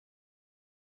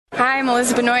Hi, I'm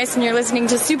Elizabeth Benoist, and you're listening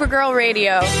to Supergirl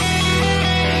Radio.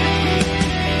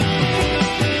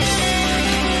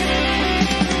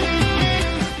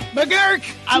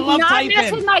 McGurk! I love typing. Not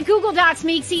mess with my Google Docs,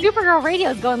 Meeksy. Supergirl Radio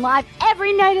is going live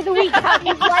every night of the week. How do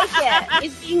you like it?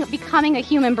 Is becoming a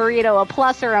human burrito a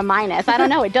plus or a minus? I don't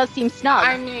know. It does seem snug.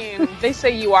 I mean, They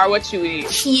say you are what you eat.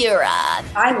 Kira.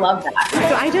 I love that.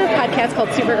 So I do a podcast called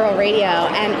Supergirl Radio,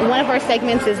 and one of our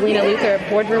segments is Lena Luthor,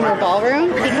 Boardroom or Ballroom,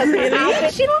 because of her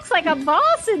outfit. She looks like a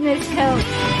boss in this coat.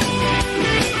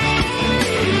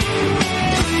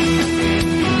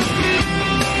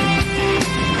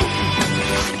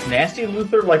 Nasty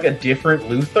Luthor like a different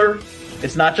Luthor?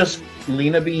 It's not just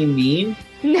Lena being mean?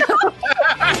 No.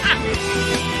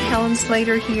 Helen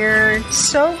Slater here.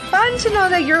 So fun to know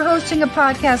that you're hosting a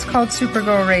podcast called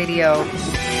Supergirl Radio.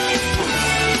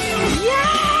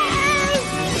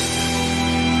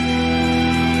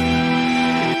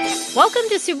 Welcome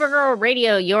to Supergirl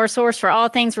Radio, your source for all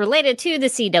things related to the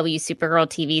CW Supergirl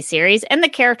TV series and the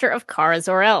character of Kara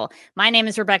Zor-El. My name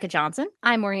is Rebecca Johnson.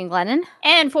 I'm Maureen Glennon.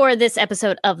 And for this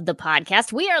episode of the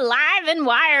podcast, we are live and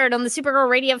wired on the Supergirl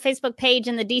Radio Facebook page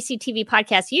and the DC TV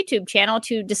Podcast YouTube channel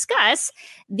to discuss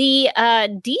the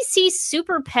DC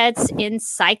Super Pets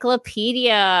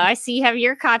Encyclopedia. I see you have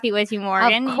your copy with you,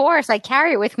 Morgan. Of course, I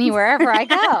carry it with me wherever I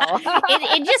go.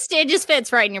 it just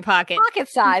fits right in your pocket. Pocket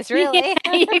size, really.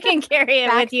 Yeah, you can carry it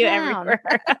Back with you down.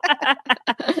 everywhere.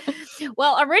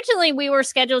 Well, originally we were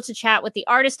scheduled to chat with the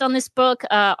artist on this book,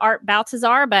 Art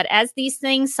Baltazar, but as these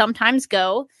things sometimes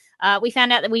go, we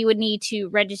found out that we would need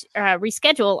to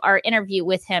reschedule our interview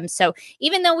with him. So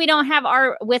even though we don't have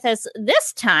Art with us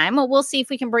this time, we'll see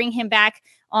if we can bring him back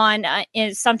on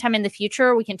sometime in the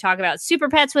future. We can talk about Super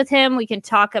Pets with him. We can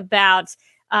talk about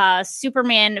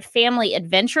Superman Family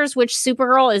Adventures, which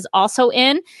Supergirl is also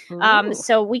in.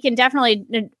 So we can definitely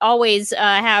always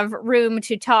have room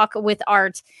to talk with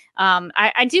Art.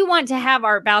 I do want to have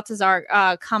Art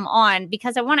Baltazar come on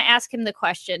because I want to ask him the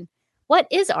question, what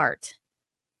is art?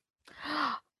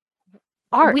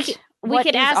 Art. We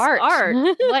could ask Art,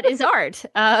 what is art?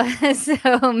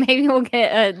 So maybe we'll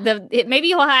get maybe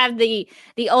he'll have the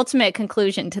ultimate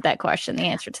conclusion to that question, the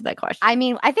answer to that question. I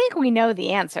mean, I think we know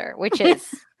the answer, which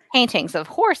is paintings of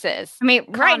horses. I mean,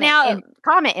 right now,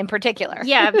 Comet in particular.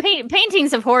 Yeah,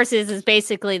 paintings of horses is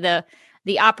basically the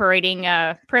operating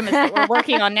premise that we're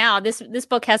working on now. This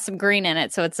book has some green in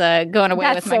it, so it's going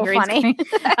away with my green screen.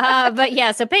 But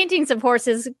yeah, so paintings of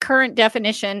horses, current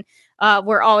definition.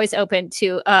 We're always open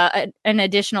to an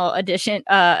additional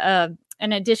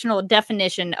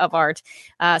definition of art.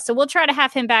 So we'll try to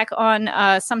have him back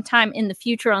on sometime in the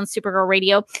future on Supergirl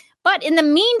Radio. But in the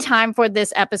meantime, for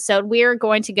this episode, we're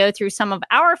going to go through some of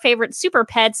our favorite Super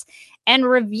Pets and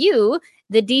review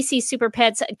the DC Super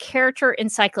Pets Character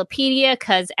Encyclopedia,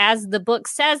 because as the book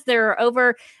says, there are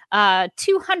over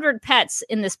 200 pets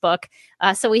in this book.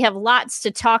 So we have lots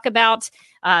to talk about.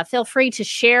 Feel free to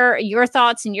share your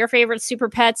thoughts and your favorite Super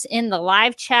Pets in the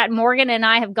live chat. Morgan and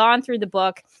I have gone through the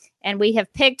book, and we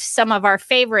have picked some of our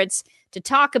favorites to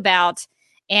talk about.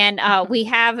 And we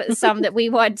have some that we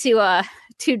want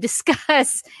to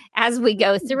discuss as we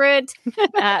go through it.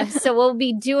 So we'll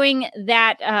be doing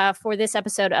that for this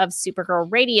episode of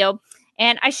Supergirl Radio.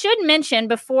 And I should mention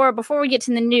before we get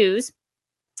to the news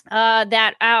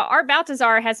that Art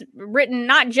Baltazar has written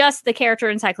not just the Character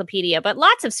Encyclopedia, but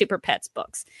lots of Super Pets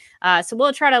books. So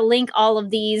we'll try to link all of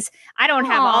these. I don't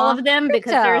have all of them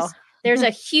because there's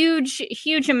a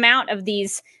huge amount of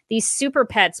these Super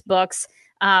Pets books.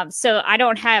 So I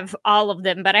don't have all of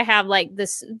them, but I have like the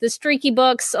streaky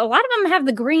books. A lot of them have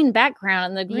the green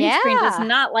background, and the green screen does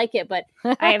not like it, but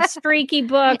I have streaky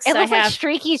books. It looks like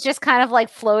Streaky's just kind of like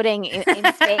floating in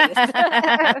space.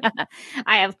 I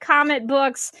have comic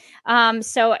books. And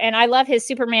I love his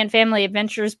Superman Family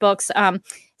Adventures books.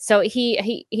 So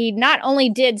he not only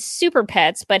did Super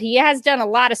Pets, but he has done a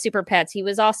lot of Super Pets. He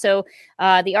was also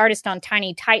the artist on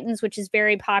Tiny Titans, which is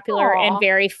very popular and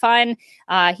very fun.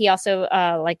 He also,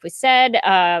 like we said,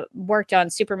 worked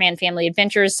on Superman Family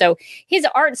Adventures. So his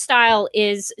art style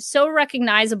is so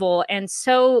recognizable and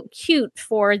so cute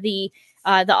for the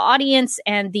audience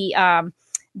and the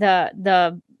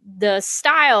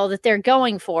style that they're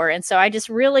going for. And so I just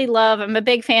really I'm a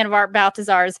big fan of Art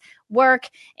Baltazar's work.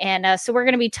 And so we're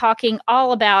going to be talking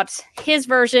all about his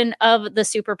version of the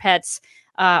Super Pets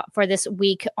for this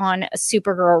week on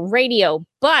Supergirl Radio.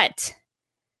 But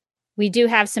we do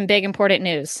have some big important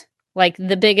news, like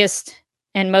the biggest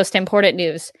and most important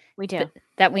news we do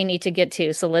that we need to get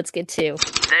to. So let's get to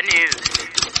the news.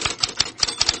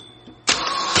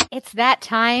 It's that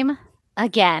time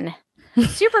again.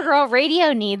 Supergirl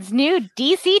Radio needs new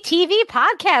DC TV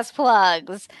podcast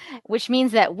plugs, which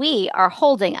means that we are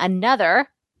holding another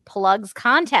plugs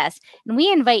contest. And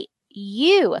we invite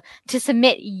you to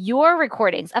submit your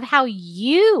recordings of how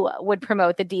you would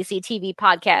promote the DC TV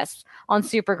podcast on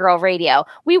Supergirl Radio.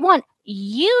 We want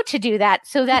you to do that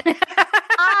so that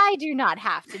I do not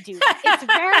have to do that. It's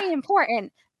very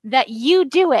important that you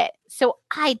do it so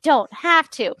I don't have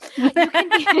to.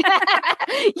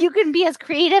 You can be as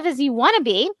creative as you want to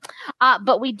be,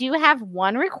 but we do have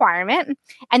one requirement,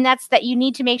 and that's that you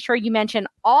need to make sure you mention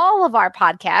all of our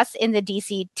podcasts in the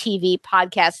DC TV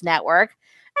Podcast Network.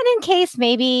 And in case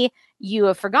maybe you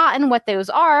have forgotten what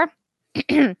those are,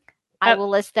 I will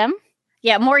list them.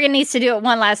 Yeah, Morgan needs to do it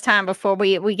one last time before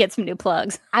we get some new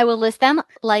plugs. I will list them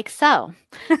like so.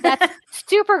 That's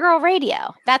Supergirl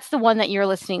Radio. That's the one that you're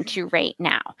listening to right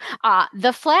now.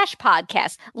 The Flash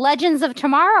Podcast, Legends of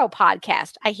Tomorrow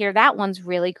Podcast. I hear that one's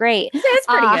really great. It's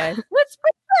pretty good.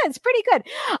 It's pretty good.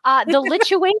 The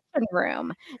Lituation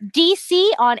Room, DC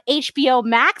on HBO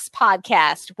Max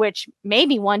Podcast, which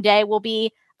maybe one day will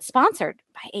be sponsored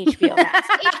by HBO Max.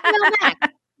 HBO Max,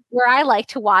 where I like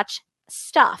to watch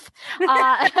stuff.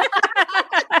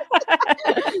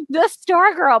 The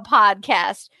Stargirl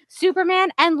Podcast,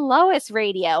 Superman and Lois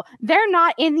Radio. They're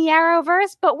not in the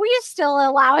Arrowverse, but we're still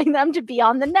allowing them to be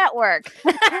on the network.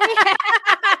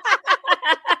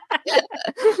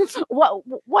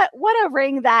 What a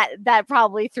ring that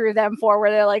probably threw them for,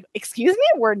 where they're like, excuse me,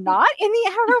 we're not in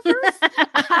the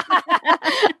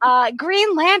Arrowverse.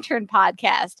 Green Lantern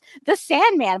Podcast, the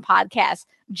Sandman Podcast,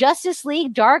 Justice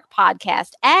League Dark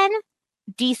Podcast, and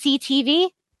DC TV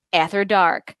After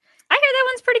Dark. I hear that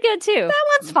one's pretty good too. That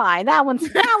one's fine. That one's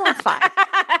fine.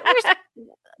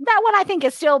 That one I think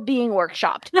is still being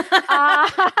workshopped.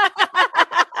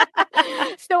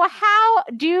 So how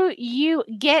do you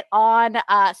get on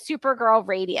Supergirl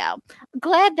Radio?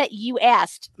 Glad that you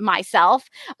asked, myself.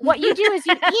 What you do is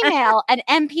you email an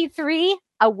MP3,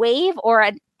 a WAV, or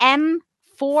an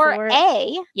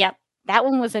M4A. Yep. That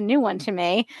one was a new one to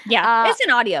me. Yeah, it's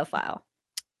an audio file.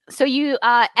 So you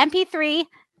MP3,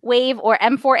 WAV, or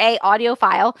M4A audio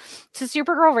file to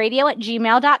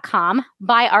supergirlradio@gmail.com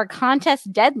by our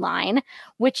contest deadline,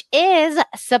 which is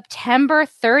September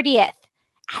 30th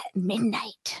at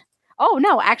midnight. Oh,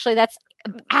 no, actually, that's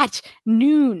at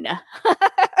noon.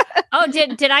 Oh,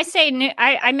 did I say noon?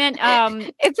 I meant...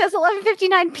 It says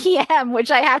 11:59 p.m.,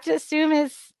 which I have to assume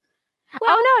is...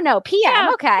 Well, no, p.m.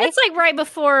 Yeah, okay. It's like right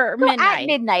before midnight. At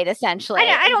midnight, essentially.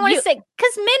 I don't want to say,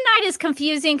 because midnight is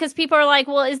confusing, because people are like,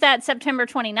 well, is that September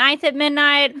 29th at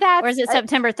midnight? Or is it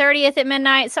September 30th at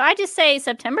midnight? So I just say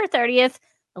September 30th,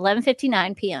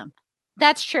 11:59 p.m.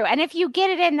 That's true. And if you get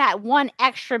it in that one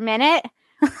extra minute,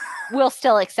 we'll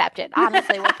still accept it.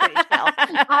 Honestly, we're pretty chill.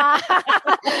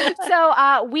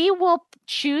 So we will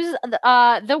choose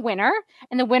the winner,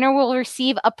 and the winner will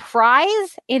receive a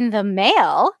prize in the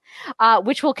mail,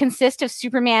 which will consist of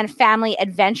Superman Family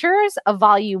Adventures,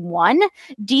 Volume 1,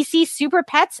 DC Super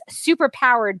Pets,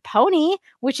 Superpowered Pony,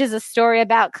 which is a story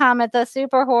about Comet the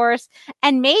Super Horse,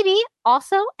 and maybe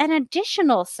also an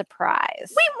additional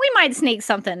surprise. We might sneak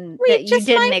something that you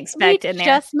didn't expect in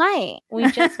there.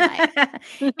 We just might.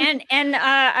 And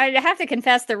I have to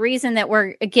confess, the reason that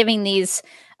we're giving these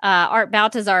Art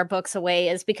Baltazar books away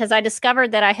is because I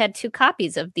discovered that I had 2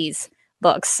 copies of these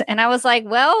books. And I was like,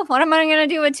 well, what am I going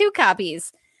to do with 2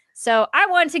 copies? So I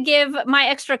want to give my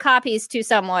extra copies to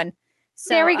someone.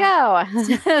 So, there we go.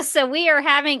 So we are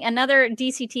having another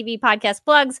DC TV Podcast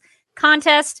Plugs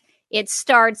contest. It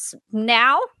starts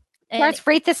now. Starts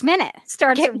right this minute.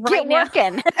 Get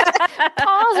working.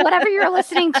 Pause whatever you're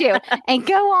listening to and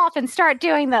go off and start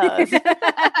doing those.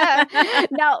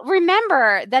 Now,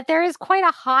 remember that there is quite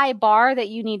a high bar that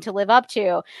you need to live up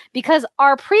to, because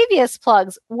our previous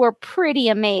plugs were pretty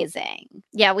amazing.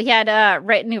 Yeah, we had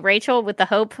new Rachel with the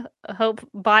Hope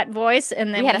bot voice,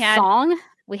 and then we had a song.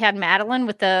 We had Madeline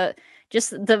with the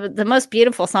most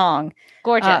beautiful song.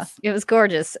 Gorgeous. It was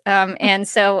gorgeous. And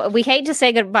so we hate to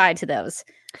say goodbye to those.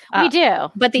 We do.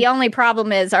 But the only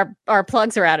problem is our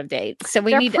plugs are out of date. So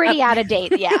They're pretty out of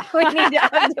date. Yeah. we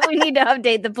need to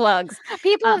update the plugs.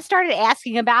 People have started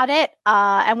asking about it.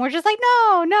 And we're just like,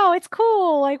 no, it's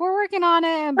cool. Like, we're working on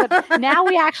it. But now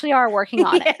we actually are working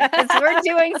on it. We're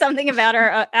doing something about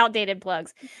our outdated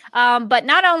plugs. But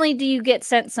not only do you get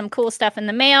sent some cool stuff in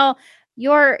the mail,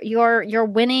 you're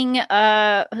winning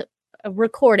a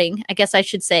recording, I guess I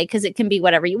should say, because it can be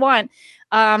whatever you want.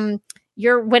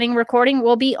 Your winning recording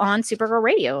will be on Supergirl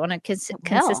Radio on a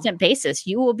consistent basis.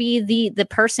 You will be the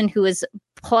person who is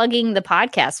plugging the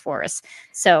podcast for us.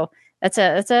 So that's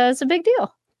a big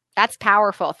deal. That's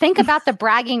powerful. Think about the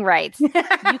bragging rights. You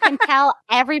can tell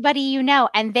everybody you know,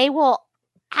 and they will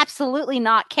absolutely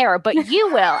not care, but you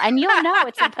will, and you'll know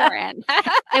it's important.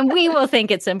 And we will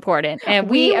think it's important. And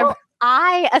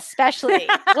I especially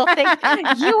will think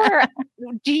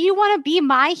do you want to be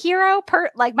my hero?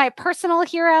 Like my personal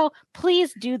hero?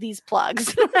 Please do these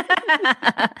plugs.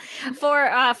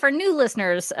 For new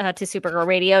listeners to Supergirl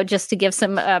Radio, just to give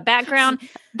some background.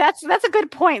 That's a good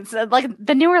point. So, like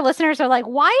the newer listeners are like,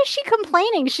 why is she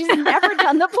complaining? She's never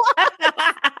done the plug.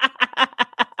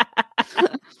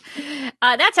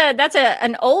 That's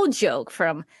an old joke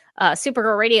from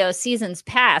Supergirl Radio seasons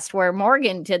past, where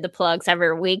Morgan did the plugs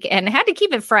every week and had to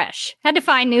keep it fresh. Had to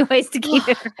find new ways to keep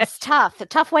it fresh. It's tough. A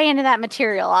tough way into that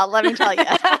material. Let me tell you.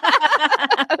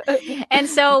 And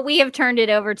so we have turned it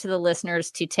over to the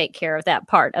listeners to take care of that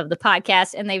part of the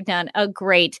podcast, and they've done a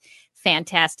great,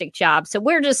 fantastic job. So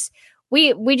we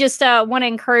just want to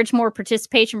encourage more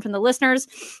participation from the listeners,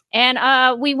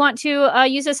 and we want to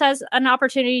use this as an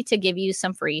opportunity to give you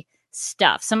some free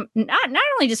stuff. Some not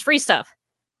only just free stuff,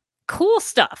 cool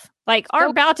stuff like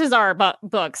our Balthazar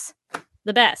books,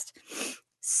 the best.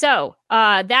 So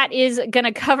that is going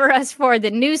to cover us for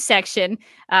the news section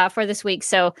for this week.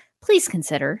 So please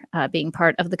consider being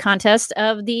part of the contest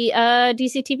of the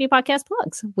DC TV podcast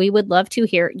plugs. We would love to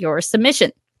hear your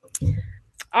submission.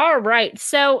 All right,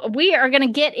 so we are going to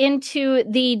get into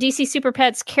the DC Super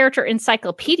Pets character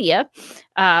encyclopedia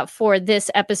for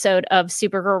this episode of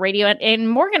Supergirl Radio. And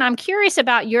Morgan, I'm curious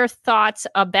about your thoughts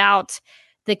about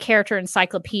the character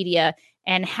encyclopedia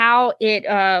and how it.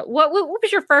 What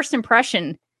was your first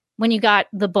impression when you got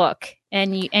the book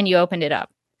and you opened it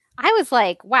up? I was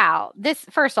like, wow,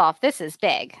 first off, this is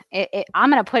big.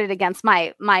 I'm going to put it against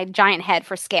my giant head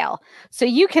for scale. So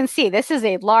you can see this is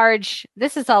a large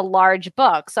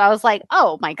book. So I was like,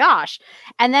 oh my gosh.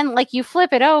 And then like you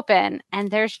flip it open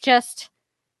and there's just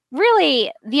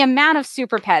really the amount of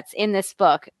super pets in this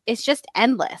book is just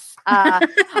endless.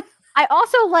 I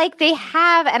also like they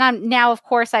have, and I'm now, of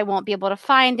course, I won't be able to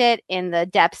find it in the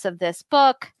depths of this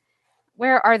book.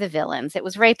 Where are the villains? It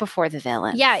was right before the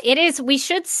villains. Yeah, it is. We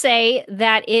should say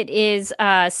that it is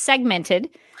segmented.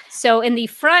 So in the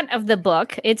front of the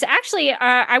book, it's actually,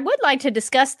 I would like to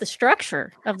discuss the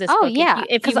structure of this book. Yeah.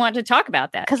 If you want to talk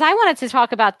about that. Because I wanted to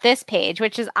talk about this page,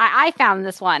 which is, I found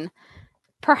this one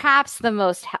perhaps the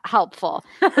most helpful,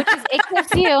 which is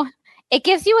it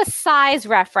gives you a size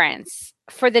reference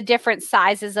for the different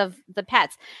sizes of the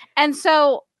pets. And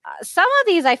so some of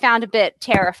these I found a bit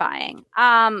terrifying.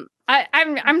 I'm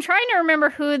trying to remember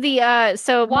who the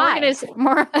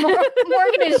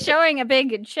Morgan is showing a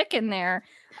big chicken there.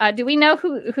 Do we know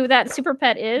who that super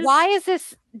pet is? Why is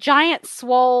this giant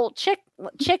swole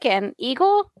chicken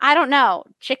eagle? I don't know.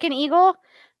 Chicken eagle?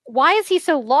 Why is he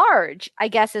so large? I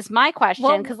guess is my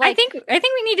question. Because I think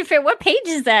we need to figure what page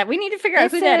is that. We need to figure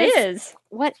out who that is.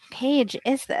 What page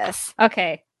is this?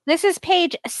 Okay. This is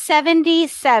page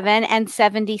 77 and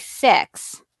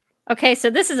 76. Okay, so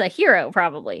this is a hero,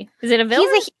 probably. Is it a villain?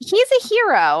 He's a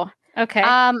hero. Okay.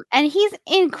 And he's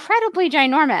incredibly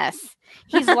ginormous.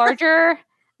 He's larger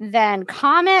than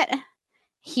Comet.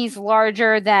 He's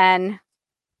larger than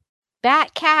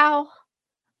Bat Cow.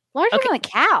 Larger than a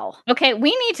cow. Okay,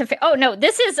 we need to... oh, no,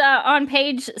 this is on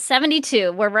page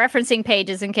 72. We're referencing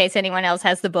pages in case anyone else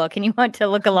has the book and you want to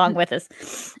look along with us.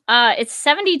 It's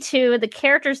 72. The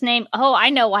character's name... oh, I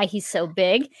know why he's so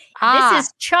big. This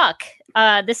is Chuck.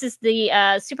 This is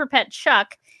the super pet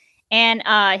Chuck. And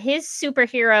his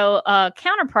superhero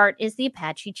counterpart is the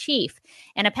Apache Chief.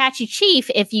 And Apache Chief,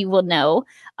 if you will know,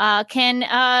 can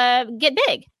get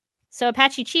big. So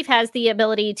Apache Chief has the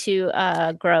ability to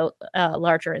grow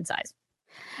larger in size.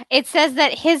 It says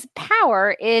that his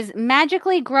power is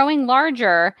magically growing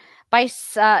larger by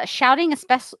shouting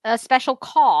a special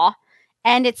call.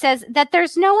 And it says that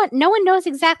there's no one knows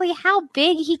exactly how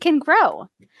big he can grow.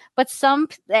 But some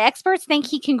experts think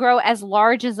he can grow as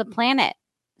large as a planet.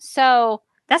 So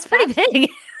that's pretty big.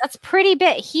 That's pretty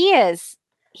big. He is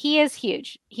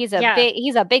huge. He's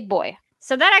a big boy.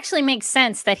 So that actually makes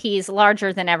sense that he's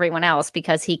larger than everyone else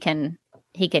because he can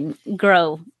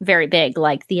grow very big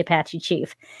like the Apache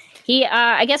Chief.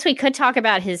 I guess we could talk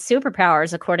about his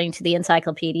superpowers according to the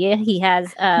encyclopedia. He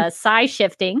has size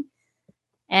shifting,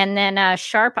 and then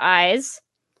sharp eyes,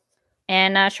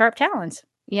 and sharp talons.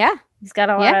 Yeah, he's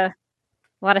got a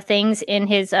lot of things in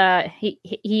his.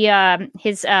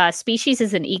 His species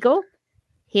is an eagle.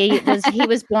 He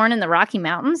was born in the Rocky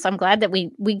Mountains. I'm glad that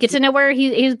we get to know where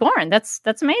he was born. That's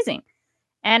amazing.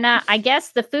 And I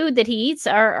guess the food that he eats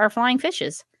are flying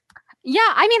fishes. Yeah,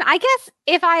 I mean, I guess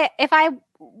if I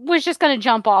was just going to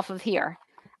jump off of here,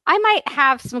 I might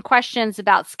have some questions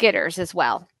about Skitters as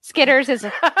well. Skitters is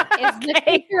the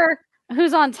figure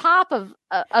who's on top of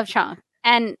Chung,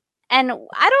 and I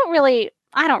don't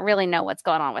really know what's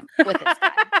going on with this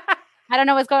guy. I don't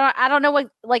know what's going on. I don't know what,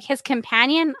 like, his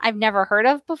companion I've never heard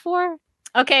of before.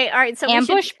 Okay, all right. So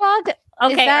Ambush Bug.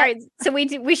 Okay, all right. So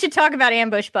we should talk about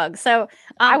Ambush Bug. So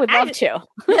I would love to.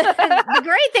 The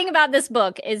great thing about this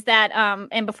book is that,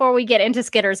 and before we get into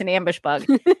Skitters and Ambush Bug,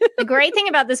 the great thing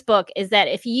about this book is that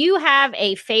if you have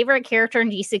a favorite character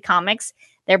in DC Comics,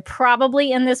 they're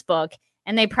probably in this book,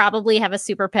 and they probably have a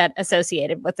super pet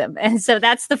associated with them. And so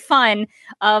that's the fun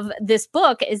of this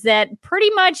book, is that pretty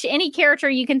much any character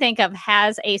you can think of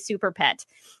has a super pet.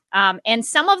 And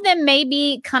some of them may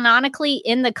be canonically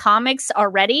in the comics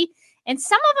already. And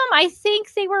some of them, I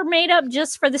think they were made up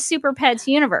just for the Super Pets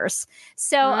universe.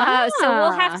 So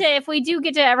we'll have to, if we do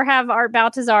get to ever have Art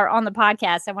Baltazar on the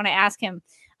podcast, I want to ask him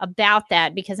about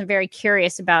that, because I'm very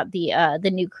curious about the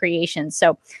new creation.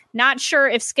 So not sure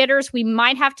if Skitters, we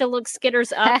might have to look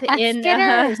Skitters up in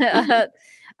the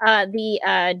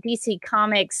DC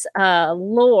Comics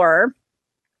lore.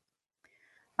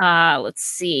 Let's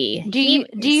see. Do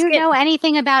you know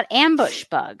anything about Ambush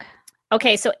Bug?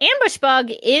 Okay, so Ambush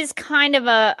Bug is kind of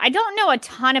I don't know a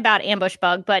ton about Ambush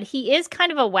Bug, but he is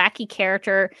kind of a wacky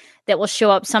character that will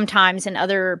show up sometimes in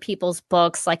other people's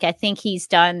books. Like, I think he's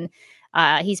been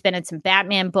in some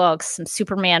Batman books, some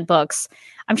Superman books.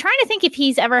 I'm trying to think if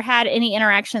he's ever had any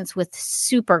interactions with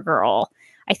Supergirl.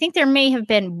 I think there may have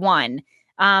been one.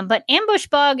 But Ambush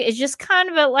Bug is just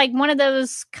kind of like one of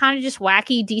those kind of just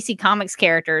wacky DC Comics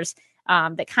characters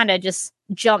that kind of just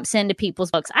jumps into people's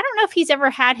books. I don't know if he's ever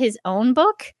had his own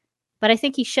book, but I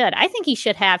think he should. I think he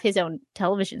should have his own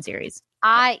television series.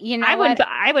 I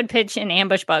would pitch an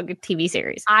Ambush Bug TV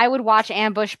series. I would watch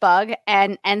Ambush Bug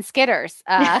and Skitters,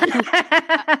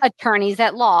 attorneys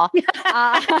at law.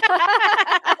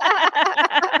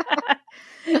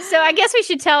 So I guess we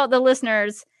should tell the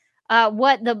listeners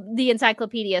what the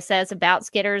encyclopedia says about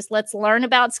Skitters. Let's learn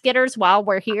about Skitters while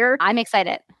we're here. I'm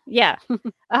excited. Yeah.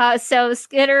 So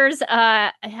Skitters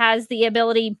has the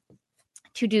ability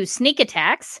to do sneak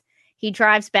attacks. He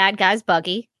drives bad guys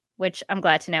buggy, which I'm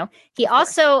glad to know. He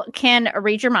also can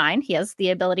read your mind. He has the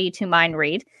ability to mind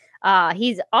read.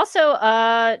 He's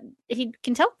also he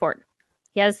can teleport.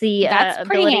 He has the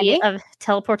ability of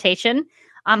teleportation.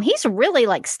 He's really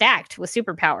like stacked with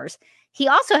superpowers. He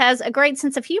also has a great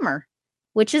sense of humor,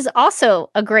 which is also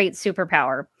a great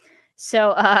superpower.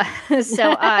 So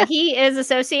he is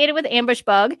associated with Ambush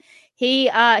Bug. He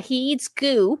eats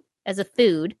goo as a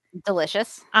food.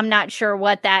 Delicious. I'm not sure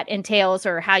what that entails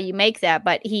or how you make that,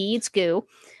 but he eats goo.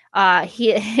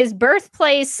 His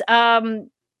birthplace, I'm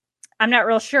not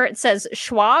real sure. It says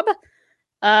Schwab.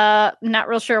 I'm not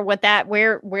real sure what that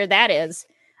where that is.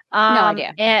 No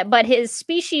idea. But his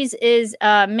species is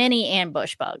mini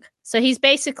ambush bug. So he's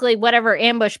basically whatever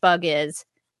ambush bug is,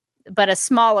 but a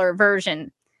smaller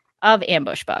version of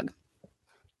ambush bug.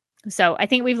 So I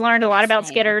think we've learned a lot about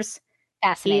Skitters.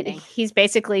 Fascinating. He's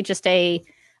basically just a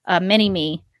mini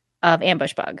me of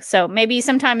ambush bug. So maybe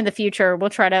sometime in the future we'll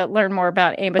try to learn more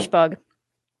about ambush bug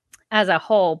as a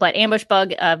whole. But ambush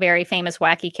bug, a very famous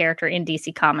wacky character in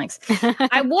DC Comics.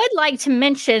 I would like to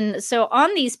mention, so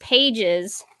on these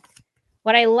pages,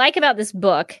 what I like about this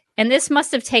book, and this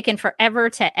must have taken forever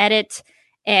to edit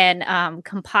and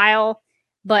compile,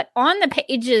 but on the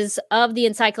pages of the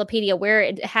encyclopedia where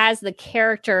it has the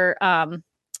character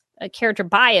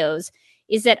bios,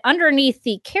 is that underneath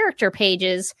the character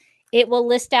pages, it will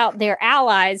list out their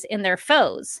allies and their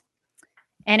foes.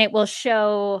 And it will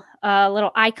show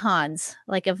little icons,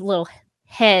 like of little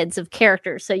heads of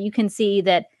characters. So you can see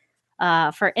that,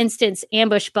 for instance,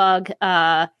 Ambush Bug,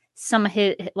 some of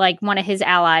his, like one of his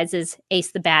allies is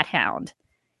Ace the Bat Hound.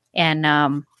 And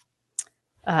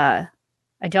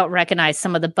I don't recognize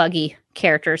some of the buggy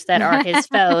characters that are his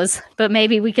foes, but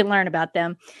maybe we can learn about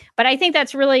them. But I think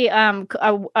that's really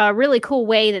a really cool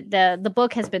way that the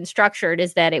book has been structured,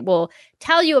 is that it will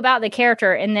tell you about the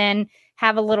character and then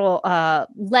have a little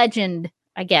legend,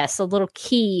 I guess, a little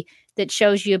key that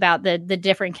shows you about the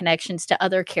different connections to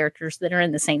other characters that are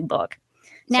in the same book.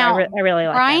 Now, so I really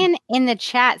like Brian in the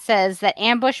chat says that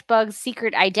Ambush Bug's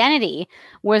secret identity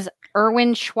was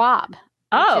Erwin Schwab.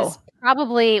 Oh, which is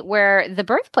probably where the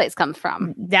birthplace comes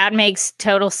from. That makes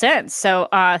total sense. So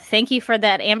thank you for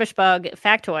that Ambush Bug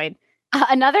factoid.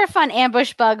 Another fun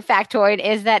Ambush Bug factoid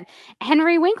is that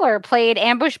Henry Winkler played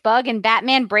Ambush Bug in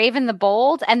Batman Brave and the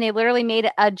Bold, and they literally made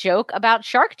a joke about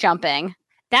shark jumping.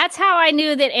 That's how I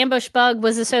knew that Ambush Bug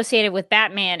was associated with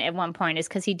Batman at one point, is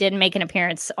because he did make an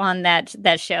appearance on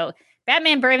that show.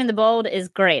 Batman Brave and the Bold is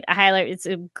great. It's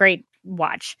a great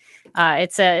watch.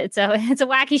 It's a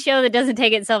wacky show that doesn't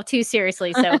take itself too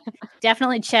seriously. So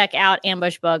definitely check out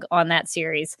Ambush Bug on that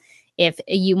series if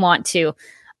you want to.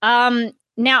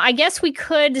 Now, I guess we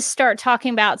could start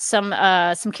talking about some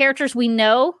characters we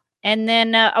know, and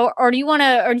then or do you want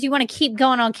to keep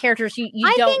going on characters you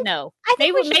don't know? I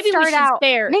think maybe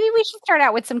we should start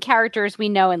out with some characters we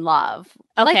know and love,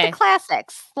 like the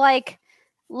classics, like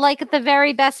the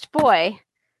very best boy,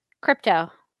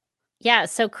 Krypto. Yeah,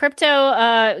 so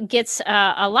Krypto gets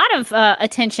a lot of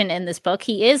attention in this book.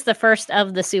 He is the first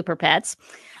of the Super Pets.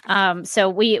 So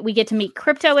we get to meet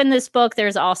Krypto in this book.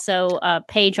 There's also a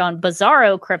page on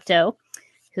Bizarro Krypto,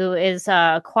 who is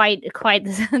quite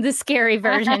the scary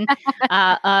version.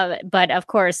 But of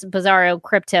course, Bizarro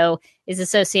Krypto is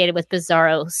associated with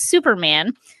Bizarro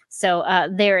Superman. So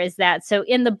there is that. So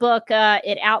in the book,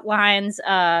 it outlines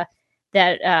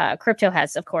that Krypto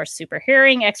has, of course, super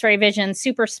hearing, X-ray vision,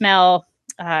 super smell.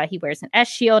 He wears an S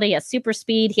shield. He has super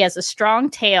speed. He has a strong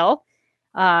tail.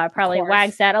 Probably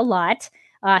wags that a lot.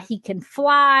 He can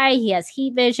fly. He has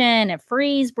heat vision and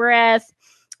freeze breath.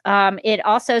 It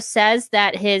also says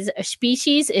that his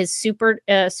species is super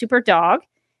dog,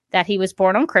 that he was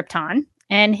born on Krypton,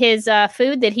 and his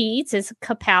food that he eats is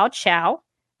Kapow Chow.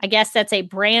 I guess that's a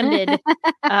branded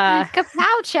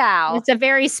Kapow Chow. It's a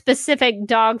very specific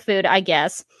dog food, I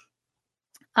guess.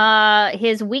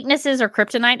 His weaknesses are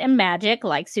kryptonite and magic,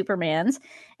 like Superman's,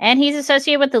 and he's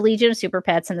associated with the Legion of Super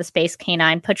Pets and the Space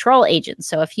Canine Patrol Agents.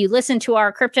 So if you listen to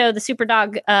our Krypto the Super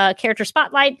Dog character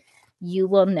spotlight, you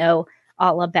will know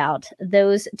all about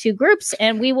those two groups.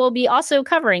 And we will be also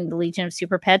covering the Legion of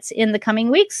Super Pets in the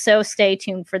coming weeks, so stay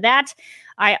tuned for that.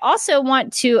 I also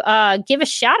want to give a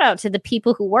shout out to the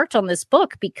people who worked on this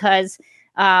book, because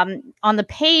on the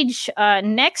page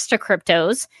next to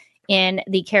Krypto's in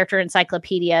the character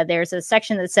encyclopedia, there's a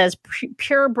section that says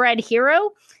Purebred Hero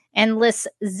and lists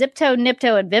Zipto,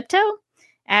 Nipto, and Vipto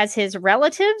as his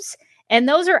relatives. And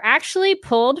those are actually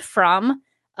pulled from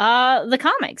the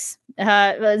comics.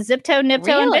 Zipto,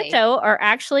 Nipto, and Vipto are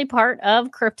actually part of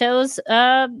Krypto's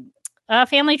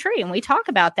family tree. And we talk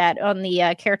about that on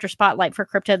the character spotlight for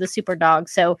Krypto the Super Dog.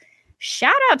 So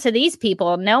shout out to these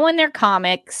people knowing their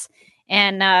comics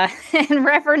and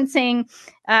referencing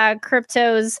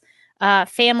Krypto's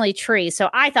family tree. So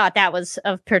I thought that was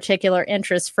of particular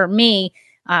interest for me,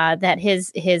 that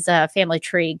his family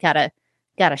tree got a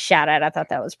shout out. I thought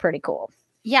that was pretty cool.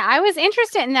 Yeah, I was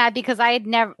interested in that because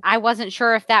I wasn't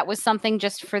sure if that was something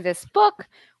just for this book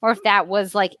or if that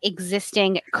was like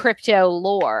existing Krypto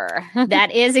lore. That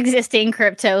is existing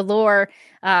Krypto lore.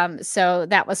 So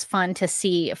that was fun to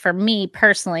see for me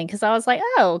personally, because I was like,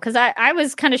 because I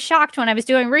was kind of shocked when I was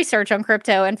doing research on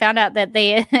Krypto and found out that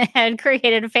they had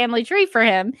created a family tree for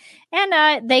him.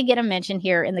 And they get a mention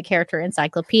here in the character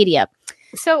encyclopedia.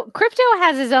 So Krypto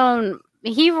has his own...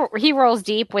 He rolls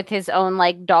deep with his own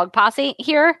like dog posse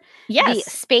here. Yes, the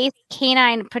Space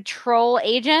Canine Patrol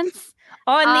Agents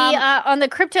on the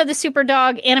Krypto the Super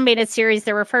Dog animated series.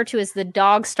 They're referred to as the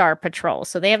Dog Star Patrol.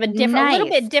 So they have a little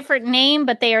bit different name,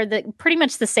 but they are pretty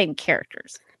much the same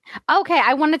characters. Okay,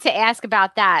 I wanted to ask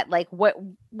about that. Like,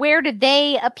 where did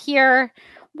they appear?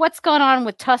 What's going on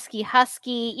with Tusky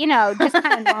Husky? You know, just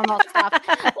kind of normal stuff.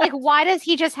 Like, why does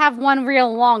he just have one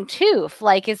real long tooth?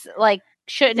 Like,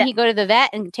 shouldn't he go to the vet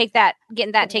and get that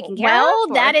taken care of? Well,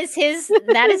 that is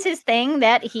his thing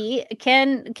that he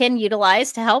can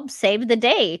utilize to help save the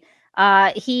day.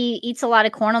 He eats a lot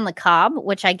of corn on the cob,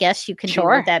 which I guess you can do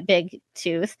with that big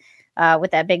tooth,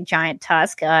 with that big giant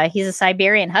tusk. He's a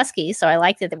Siberian Husky, so I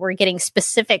like that we're getting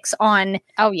specifics on.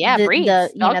 Oh yeah, breeds.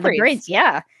 The breeds.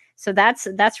 Yeah, so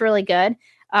that's really good.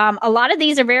 A lot of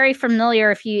these are very familiar.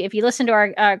 If you listen to our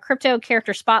Krypto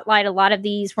character spotlight, a lot of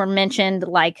these were mentioned,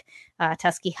 like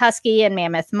Tusky Husky and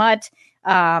Mammoth Mutt,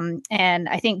 and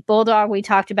I think Bulldog we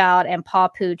talked about, and Paw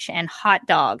Pooch and Hot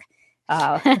Dog,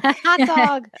 Hot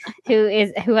Dog,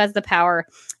 who has the power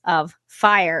of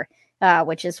fire,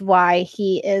 which is why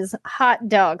he is Hot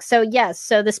Dog. So yes,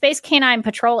 so the Space Canine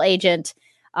Patrol Agent.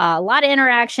 A lot of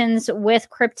interactions with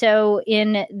Krypto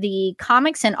in the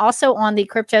comics and also on the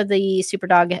Krypto the Super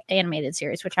Dog animated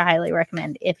series, which I highly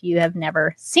recommend if you have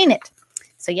never seen it.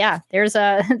 So yeah, there's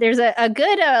a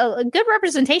good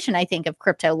representation, I think, of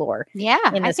Krypto lore. Yeah,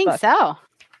 I think so.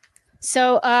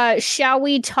 So shall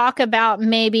we talk about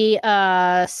maybe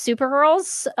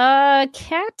Supergirl's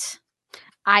cat?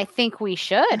 I think we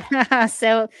should.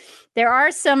 So there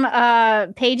are some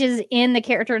pages in the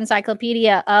character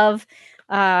encyclopedia of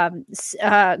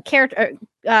character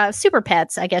super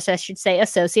pets, I guess I should say,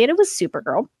 associated with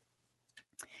Supergirl.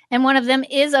 And one of them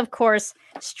is, of course,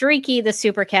 Streaky the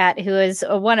Super Cat, who is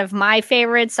one of my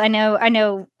favorites. I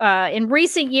know. In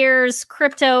recent years,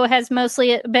 Crypto has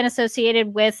mostly been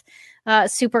associated with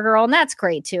Supergirl, and that's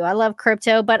great too. I love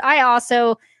Crypto, but I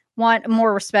also want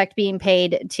more respect being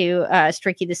paid to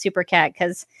Streaky the Super Cat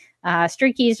because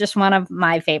Streaky is just one of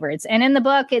my favorites. And in the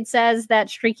book, it says that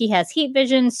Streaky has heat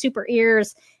vision, super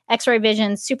ears, X-ray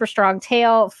vision, super strong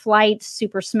tail, flight,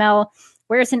 super smell.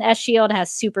 Wears an S shield, has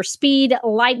super speed,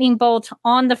 lightning bolt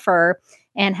on the fur,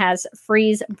 and has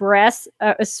freeze breath.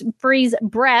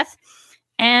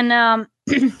 And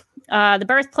the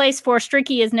birthplace for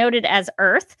Streaky is noted as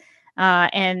Earth.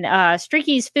 And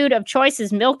Streaky's food of choice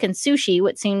is milk and sushi,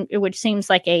 which seems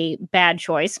like a bad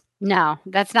choice. No,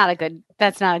 that's not a good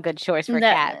choice for a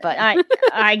cat. But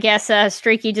I guess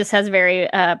Streaky just has very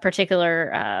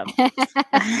particular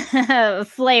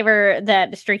flavor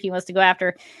that Streaky wants to go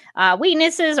after.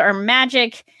 Weaknesses are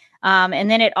magic,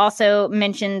 and then it also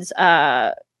mentions.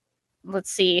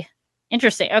 Let's see.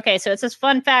 Interesting. Okay, so it says,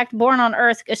 fun fact, born on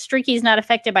Earth, Streaky is not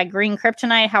affected by green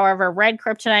kryptonite. However, red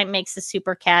kryptonite makes the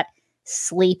super cat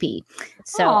sleepy.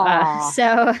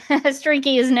 So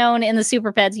Streaky is known in the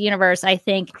Super Pets universe, I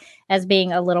think, as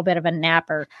being a little bit of a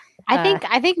napper. I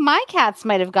think my cats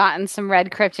might have gotten some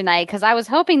red kryptonite because I was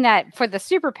hoping that for the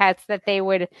Super Pets that they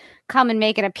would come and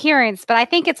make an appearance, but I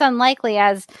think it's unlikely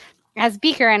as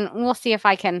Beaker, and we'll see if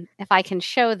I can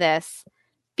show this.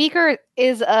 Beaker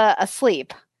is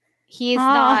asleep. He's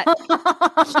not.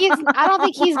 I don't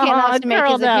think he's getting up to make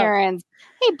his appearance.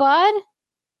 Hey, bud.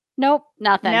 Nope,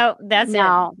 nothing. Nope, that's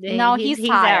no, it. No, he's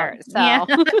tired. So Yeah.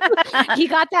 he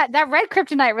got that red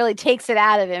kryptonite really takes it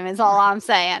out of him. Is all I'm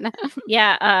saying.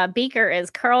 Yeah, Beaker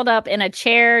is curled up in a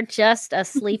chair, just a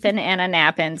sleeping and a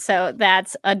napping. So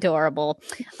that's adorable.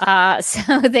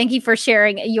 So thank you for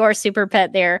sharing your super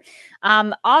pet there.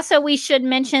 Also, we should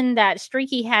mention that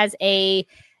Streaky has a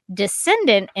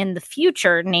descendant in the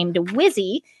future named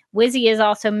Wizzy. Wizzy is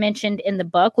also mentioned in the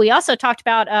book. We also talked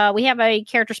about, we have a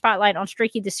character spotlight on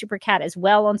Streaky the Super Cat as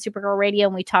well on Supergirl Radio,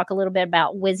 and we talk a little bit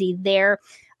about Wizzy there.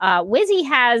 Wizzy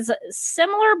has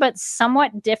similar but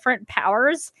somewhat different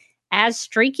powers as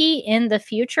Streaky in the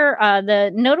future.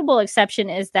 The notable exception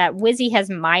is that Wizzy has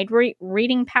mind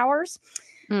reading powers.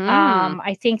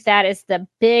 I think that is the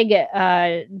big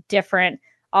different.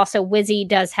 Also, Wizzy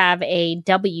does have a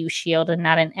W shield and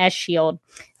not an S shield.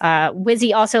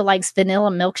 Wizzy also likes vanilla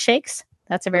milkshakes.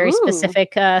 That's a very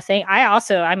specific thing.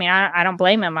 I don't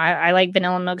blame him. I like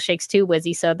vanilla milkshakes too,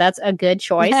 Wizzy. So that's a good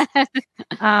choice.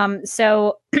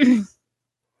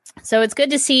 So it's good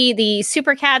to see the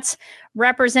Super Cats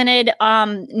represented.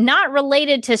 Not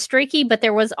related to Streaky, but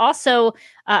there was also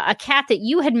a cat that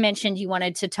you had mentioned you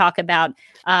wanted to talk about,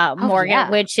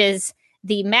 Morgan, which is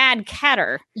the Mad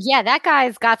Catter. Yeah, that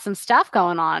guy's got some stuff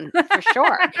going on for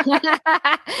sure.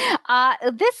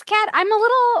 This cat, I'm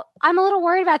a little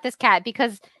worried about this cat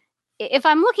because if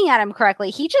I'm looking at him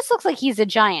correctly, he just looks like he's a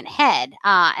giant head.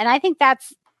 And I think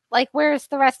that's like, where's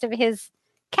the rest of his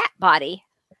cat body?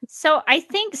 So I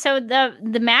think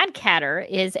the Mad Catter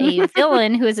is a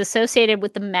villain who is associated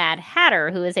with the Mad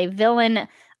Hatter, who is a villain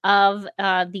of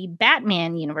the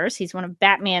Batman universe. He's one of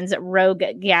Batman's rogue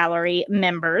gallery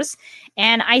members.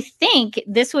 And I think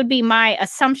this would be my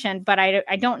assumption, but I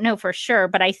don't know for sure.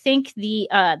 But I think the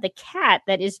cat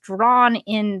that is drawn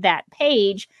in that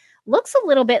page looks a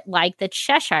little bit like the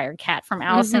Cheshire Cat from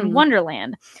Alice in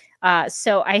Wonderland.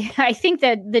 So I think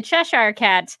that the Cheshire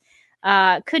Cat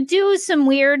could do some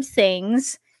weird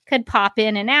things, could pop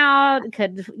in and out,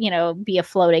 could, be a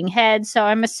floating head. So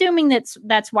I'm assuming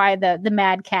that's why the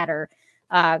Mad Catter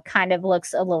kind of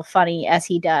looks a little funny as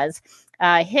he does.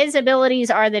 His abilities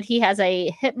are that he has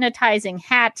a hypnotizing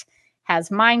hat,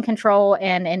 has mind control,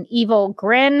 and an evil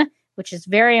grin, which is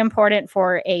very important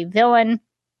for a villain.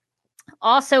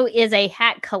 Also is a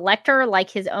hat collector like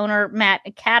his owner, Matt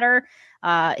Catter.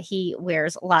 He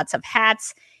wears lots of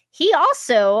hats. He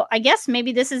also, I guess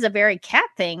maybe this is a very cat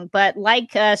thing, but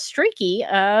like Streaky,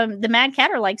 the Mad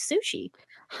Catter likes sushi.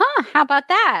 Huh? How about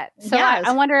that? So yes.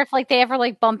 I wonder if they ever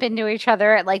bump into each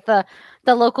other at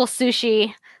the local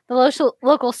sushi,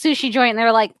 local sushi joint, and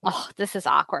they're like, "Oh, this is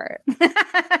awkward."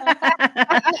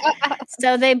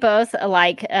 So they both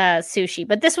like sushi,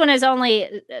 but this one is only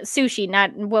sushi,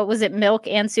 not what was it? Milk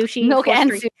and sushi. Milk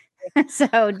and sushi.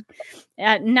 So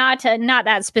not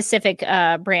that specific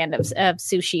brand of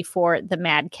sushi for the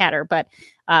Mad Catter, but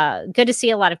good to see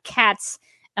a lot of cats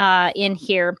in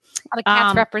here. A lot of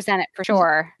cats represent it for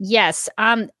sure. Yes.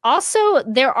 Also,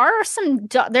 there are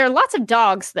lots of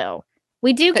dogs though.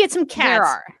 We do get some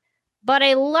cats, but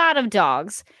a lot of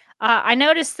dogs. I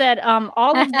noticed that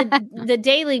all of the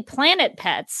Daily Planet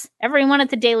pets, everyone at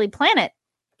the Daily Planet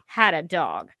had a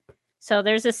dog. So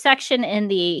there's a section in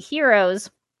the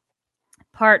Heroes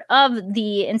part of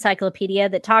the encyclopedia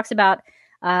that talks about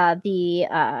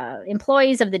the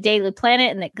employees of the Daily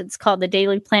Planet, and it's called the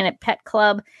Daily Planet Pet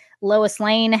Club. Lois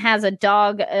Lane has a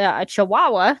dog, a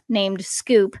Chihuahua named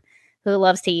Scoop, who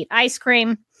loves to eat ice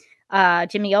cream.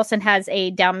 Jimmy Olsen has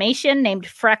a Dalmatian named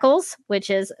Freckles, which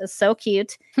is so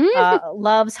cute.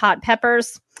 Loves hot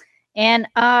peppers. And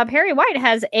Perry White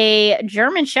has a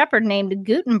German Shepherd named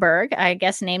Gutenberg, I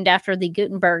guess named after the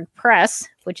Gutenberg Press,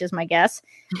 which is my guess.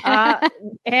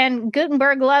 And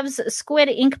Gutenberg loves squid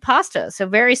ink pasta, so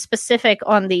very specific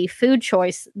on the food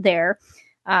choice there.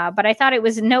 But I thought it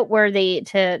was noteworthy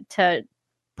to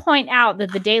point out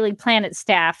that the Daily Planet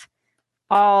staff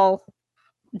all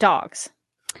dogs.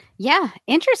 Yeah,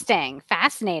 interesting,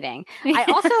 fascinating.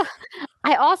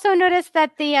 I also noticed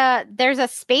that there's a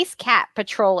Space Cat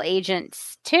Patrol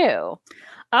agents too.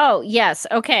 Oh yes,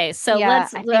 okay. So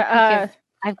let's.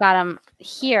 I've got them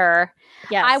here.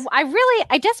 Yes,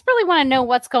 I desperately want to know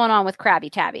what's going on with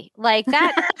Krabby Tabby. Like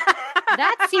that.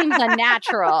 That seems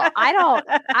unnatural.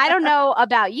 I don't know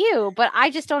about you, but I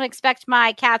just don't expect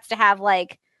my cats to have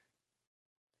like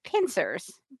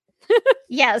pincers.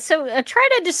 Yeah, so try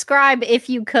to describe, if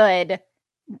you could,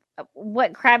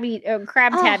 what Crab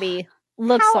Tabby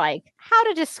looks like. How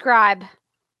to describe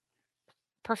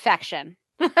perfection?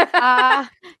 Krabby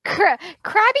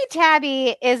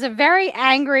Tabby is a very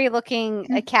angry looking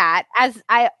cat, as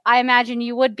I imagine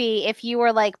you would be if you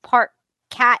were like part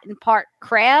cat and part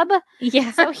crab.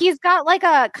 Yeah. So he's got like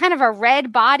a kind of a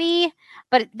red body,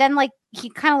 but then like he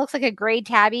kind of looks like a gray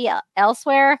tabby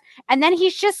elsewhere, and then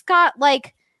he's just got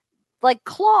like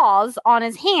claws on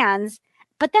his hands,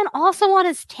 but then also on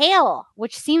his tail,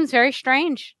 which seems very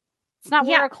strange. It's not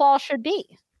where a claw should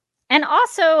be. And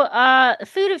also,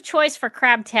 food of choice for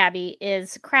Crab Tabby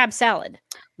is crab salad,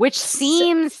 which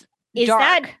seems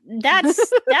dark.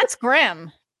 That's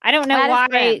grim. I don't know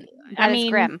why. That is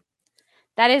grim.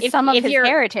 That is some of his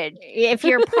heritage. If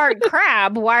you're part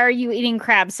crab, why are you eating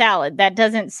crab salad? That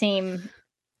doesn't seem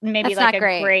maybe that's like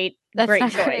a great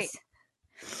choice. Great.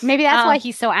 Maybe that's why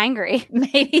he's so angry.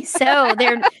 Maybe so.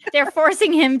 They're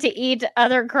forcing him to eat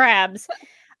other crabs.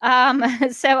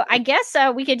 So I guess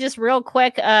we could just real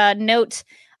quick note.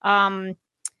 And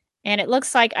it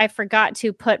looks like I forgot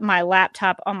to put my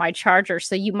laptop on my charger,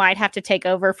 so you might have to take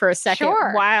over for a second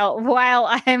while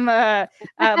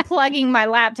I'm plugging my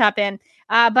laptop in.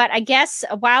 But I guess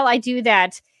while I do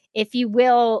that, if you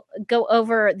will go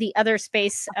over the other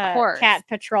Space Cat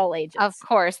Patrol agents. Of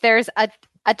course. There's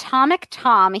Atomic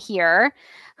Tom here,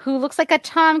 who looks like a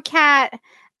tomcat.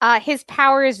 His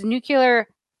power is nuclear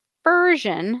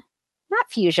fusion,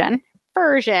 not fusion,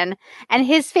 version, and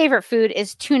his favorite food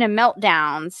is tuna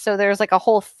meltdowns. So there's like a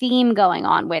whole theme going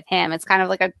on with him. It's kind of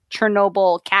like a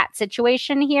Chernobyl cat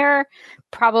situation here.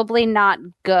 Probably not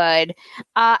good.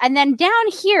 And then down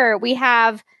here we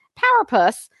have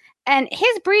Powerpuss, and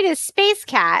his breed is Space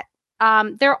Cat.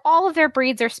 All of their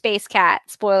breeds are Space Cat.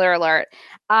 Spoiler alert.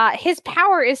 His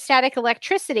power is static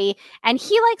electricity, and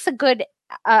he likes a good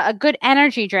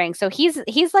energy drink. So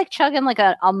he's like chugging like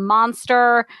a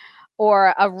Monster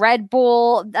or a Red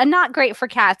Bull. Not great for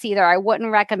cats either. I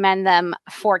wouldn't recommend them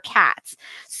for cats.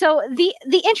 So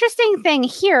the interesting thing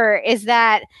here is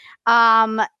that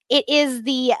it is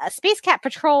the Space Cat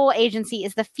Patrol Agency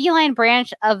is the feline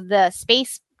branch of the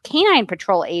Space Canine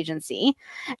Patrol Agency,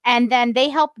 and then they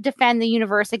help defend the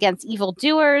universe against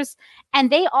evildoers. And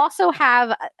they also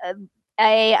have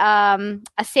a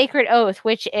sacred oath,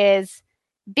 which is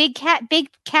big cat,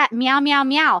 meow, meow,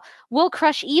 meow. We'll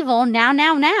crush evil now,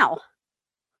 now, now.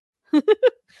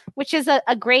 Which is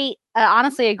a great,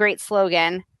 honestly, a great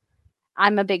slogan.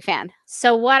 I'm a big fan.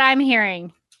 So what I'm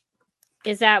hearing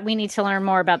is that we need to learn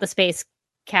more about the Space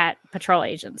Cat Patrol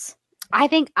agents. I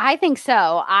think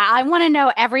so. I want to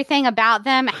know everything about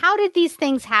them. How did these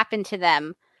things happen to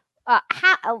them?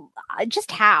 How?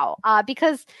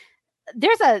 Because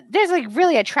there's like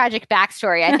really a tragic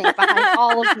backstory, I think, behind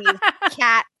all of these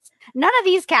cats. None of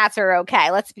these cats are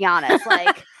okay. Let's be honest.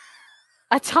 Like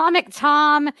Atomic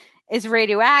Tom is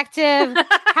radioactive.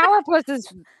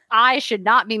 Powerpuss's eye should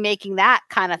not be making that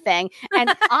kind of thing.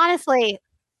 And honestly,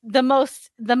 the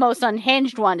most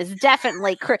unhinged one is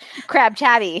definitely Crab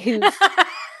Tabby,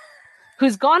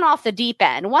 who's gone off the deep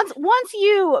end. Once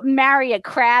you marry a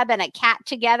crab and a cat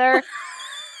together,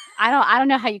 I don't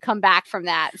know how you come back from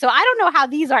that. So I don't know how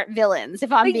these aren't villains,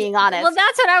 if I'm being honest. Well,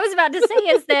 that's what I was about to say,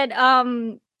 is that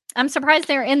I'm surprised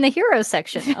they're in the hero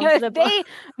section.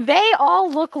 They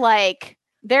all look like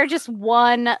They're just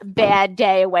one bad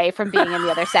day away from being in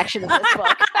the other section of this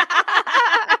book.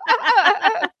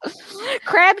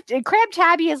 Crab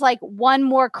Tabby is like one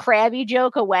more crabby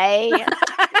joke away.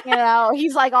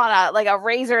 He's like on a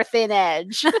razor thin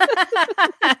edge.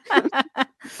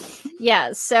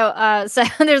 Yeah, so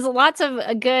there's lots of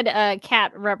good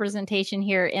cat representation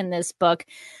here in this book.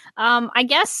 I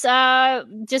guess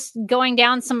just going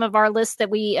down some of our lists that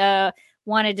we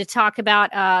wanted to talk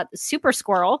about, Super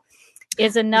Squirrel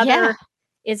is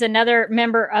another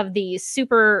member of the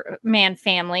Superman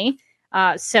family.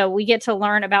 So we get to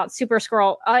learn about Super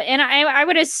Squirrel, and I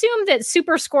would assume that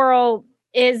Super Squirrel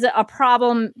is a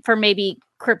problem for maybe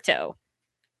Crypto.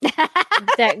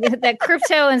 that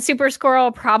Crypto and Super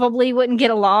Squirrel probably wouldn't get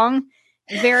along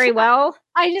very well.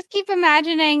 I just keep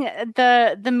imagining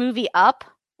the movie Up,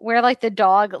 where like the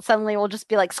dog suddenly will just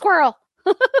be like squirrel.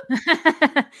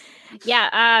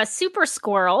 Yeah, Super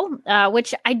Squirrel,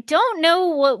 which I don't know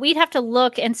what we'd have to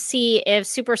look and see if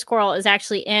Super Squirrel is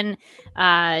actually in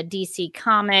DC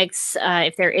Comics,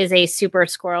 if there is a Super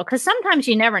Squirrel, because sometimes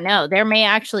you never know. There may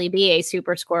actually be a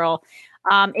Super Squirrel.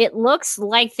 It looks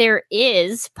like there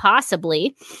is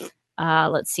possibly.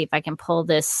 Let's see if I can pull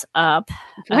this up.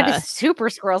 What is Super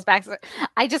Squirrel's back?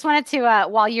 I just wanted to,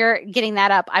 while you're getting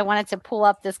that up, I wanted to pull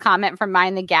up this comment from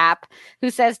Mind the Gap, who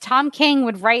says Tom King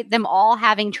would write them all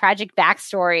having tragic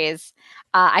backstories.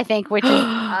 I think, which is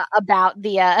about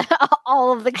the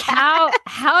all of the cats.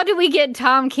 How do we get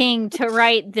Tom King to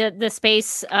write the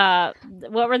space?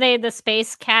 What were they? The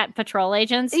Space Cat Patrol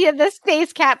Agents? Yeah, the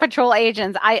Space Cat Patrol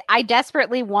Agents. I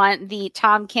desperately want the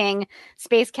Tom King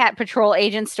Space Cat Patrol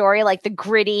Agent story, like the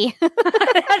gritty,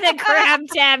 the Crab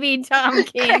Tabby Tom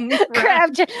King,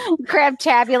 Crab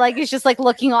Tabby, like he's just like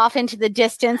looking off into the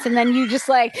distance, and then you just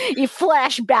like you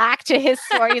flash back to his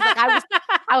story. He's like,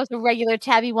 I was a regular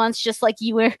Tabby once, just like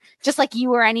you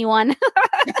were anyone.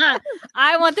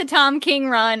 I want the Tom King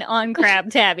run on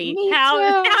Crab Tabby.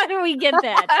 How do we get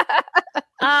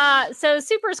that? So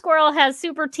Super Squirrel has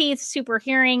super teeth, super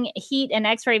hearing, heat, and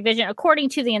X-ray vision, according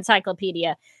to the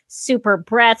encyclopedia. Super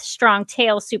breath, strong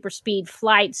tail, super speed,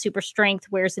 flight, super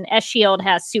strength, wears an S shield,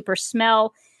 has super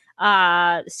smell.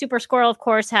 Super Squirrel, of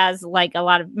course, has like a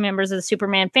lot of members of the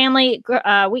Superman family,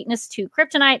 weakness to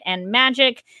kryptonite and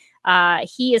magic.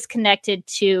 He is connected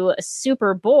to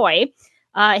Superboy.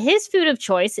 His food of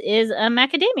choice is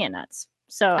macadamia nuts.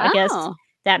 So I guess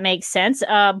that makes sense.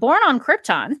 Born on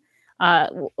Krypton,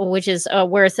 which is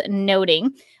worth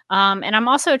noting. And I'm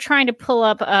also trying to pull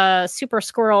up Super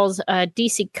Squirrel's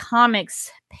DC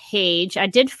Comics page. I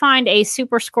did find a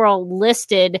Super Squirrel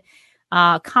listed.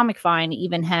 Comic Vine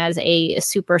even has a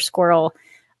Super Squirrel.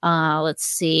 Let's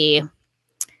see.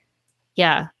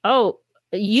 Yeah. Oh,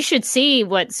 you should see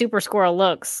what Super Squirrel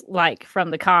looks like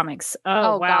from the comics.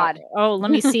 Oh wow. God. Oh, let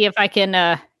me see if I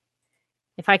can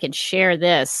share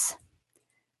this.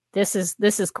 This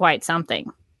is quite something.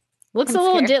 Looks a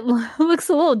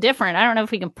little different. I don't know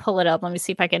if we can pull it up. Let me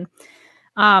see if I can.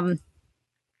 I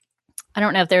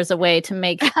don't know if there's a way to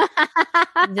make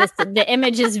this. The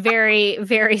image is very,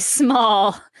 very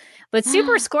small, but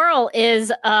Super Squirrel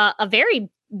is a very,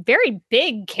 very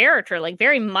big character, like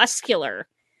very muscular.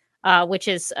 Which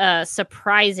is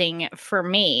surprising for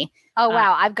me. Oh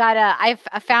wow! I've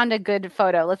found a good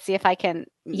photo. Let's see if I can.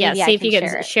 Yeah, see if you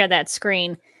can share that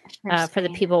screen for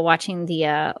the people watching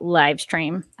the live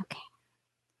stream. Okay.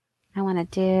 I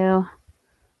want to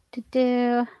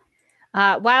do.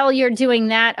 While you're doing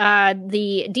that,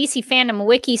 the DC Fandom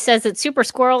Wiki says that Super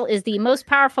Squirrel is the most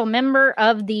powerful member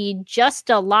of the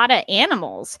Just a Lot of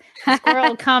Animals.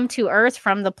 Squirrel come to Earth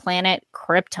from the planet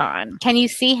Krypton. Can you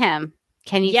see him?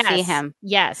 Can you see him?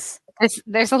 Yes.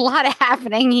 There's a lot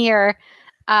happening here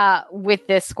with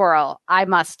this squirrel, I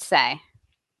must say.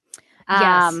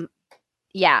 Yes.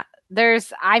 Yeah.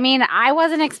 I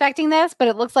wasn't expecting this, but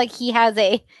it looks like he has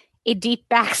a deep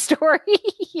backstory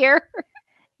here.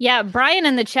 Yeah, Brian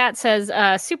in the chat says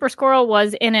Super Squirrel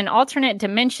was in an alternate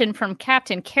dimension from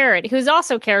Captain Carrot, who's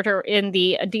also a character in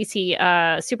the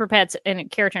DC Super Pets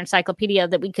and Character Encyclopedia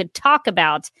that we could talk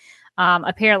about.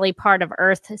 Apparently part of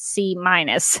Earth C-.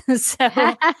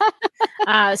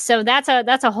 So that's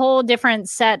a whole different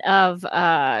set of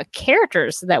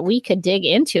characters that we could dig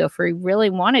into if we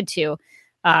really wanted to.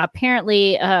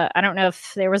 Apparently, I don't know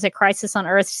if there was a Crisis on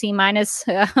Earth C-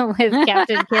 with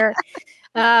Captain Carrot,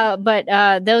 but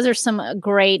those are some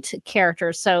great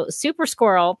characters. So Super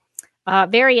Squirrel,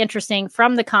 very interesting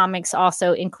from the comics,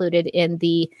 also included in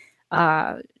the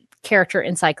character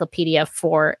encyclopedia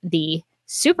for the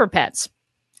Super Pets.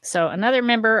 So another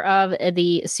member of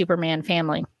the Superman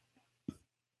family.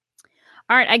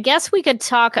 All right, I guess we could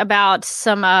talk about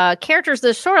some characters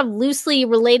that are sort of loosely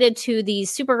related to the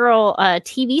Supergirl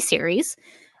TV series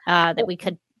that we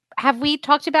could. Have we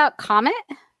talked about Comet?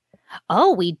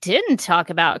 Oh, we didn't talk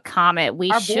about Comet.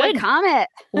 Our boy Comet.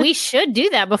 We should do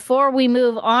that before we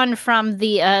move on from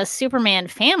the Superman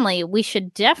family. We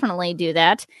should definitely do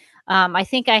that. I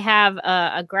think I have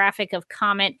a graphic of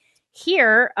Comet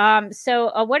here.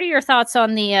 So what are your thoughts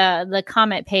on the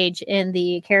Comet page in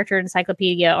the character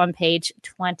encyclopedia on page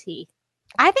 20?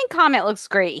 I think Comet looks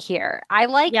great here. I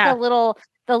like the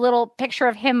little picture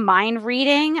of him mind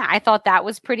reading. I thought that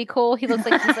was pretty cool. He looks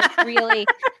like he's like really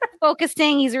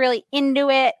focusing. He's really into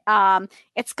it.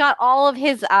 It's got all of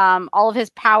his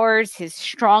powers, his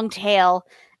strong tail,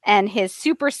 and his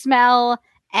super smell,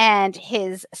 and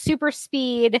his super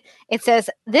speed. It says,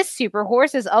 this super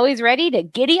horse is always ready to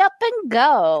giddy up and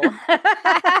go.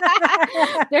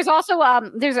 There's also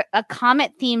there's a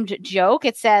Comet themed joke.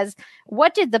 It says,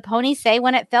 what did the pony say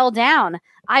when it fell down?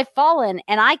 I've fallen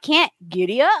and I can't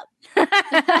giddy up.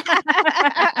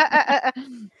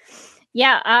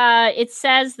 Yeah, it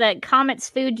says that Comet's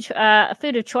food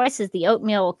of choice is the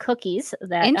oatmeal cookies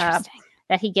that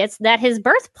he gets, that his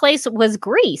birthplace was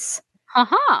Greece.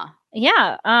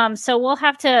 Yeah, so we'll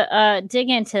have to dig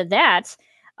into that.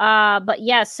 But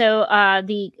yeah, so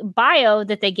the bio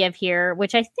that they give here,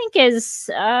 which I think is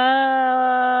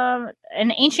an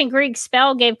ancient Greek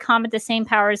spell, gave Comet the same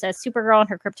powers as Supergirl and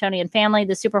her Kryptonian family.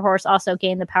 The Superhorse also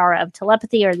gained the power of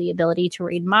telepathy, or the ability to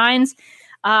read minds.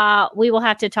 We will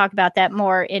have to talk about that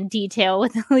more in detail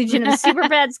with the Legion of Super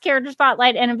Pets character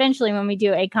spotlight, and eventually when we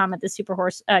do a Comet the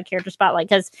Superhorse character spotlight,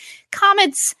 because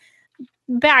Comet's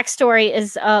backstory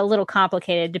is a little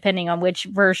complicated depending on which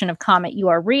version of Comet you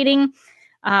are reading.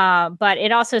 But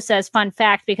it also says, fun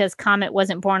fact, because Comet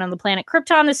wasn't born on the planet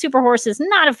Krypton, the Superhorse is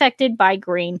not affected by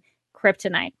green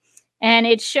kryptonite. And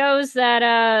it shows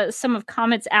that some of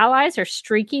Comet's allies are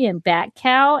Streaky and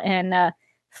Batcow, and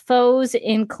foes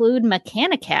include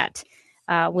Mechanicat,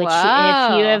 which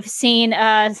if you have seen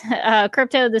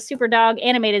Krypto the Superdog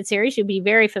animated series, you'd be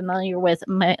very familiar with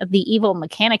the evil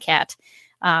Mechanicat.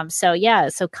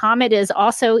 So Comet is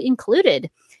also included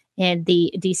in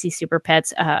the DC Super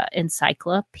Pets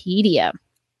encyclopedia.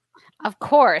 Of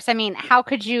course. I mean, how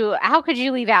could you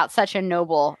leave out such a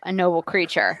noble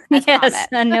creature? Yes, Comet?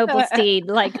 A noble steed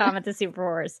like Comet the Super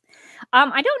Horse.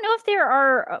 I don't know if there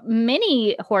are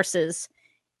many horses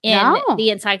in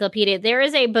the encyclopedia. There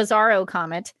is a Bizarro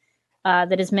Comet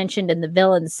that is mentioned in the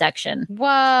villains section.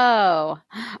 Whoa.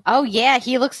 Oh yeah,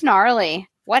 he looks gnarly.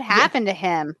 What happened to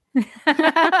him?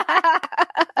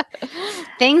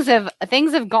 Things have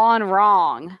gone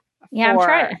wrong. Yeah, I'm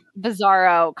trying.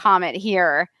 Bizarro Comet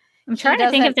here. I'm trying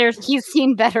to think if he's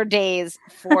seen better days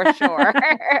for sure.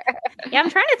 Yeah,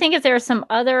 I'm trying to think if there are some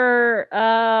other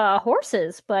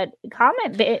horses, but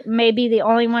Comet may be the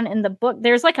only one in the book.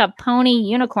 There's like a pony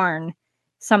unicorn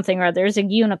something, or there's a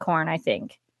unicorn, I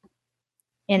think,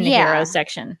 in the hero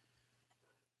section.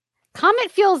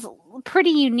 Comet feels pretty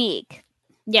unique.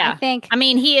 Yeah, I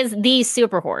mean, he is the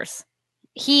super horse.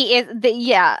 He is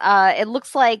it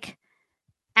looks like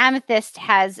Amethyst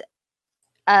has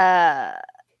a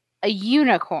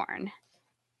unicorn,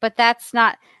 but that's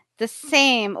not the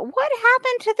same. What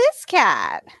happened to this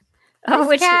cat?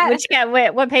 Which cat? Wait,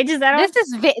 what page is that on?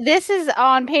 This is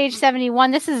on page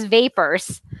 71. This is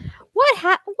Vapors. What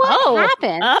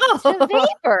happened to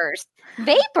Vapors?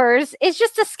 Vapors is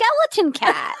just a skeleton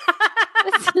cat.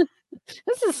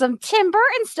 This is some Tim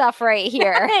Burton stuff right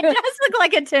here. It does look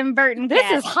like a Tim Burton cat.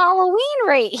 This is Halloween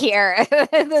right here.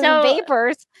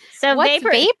 Vapors. So what's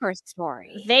Vapor's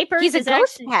story? Vapors He's a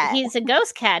ghost cat. He's a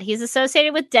ghost cat. He's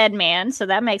associated with Dead Man, so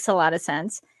that makes a lot of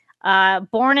sense.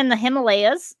 Born in the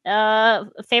Himalayas.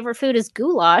 Favorite food is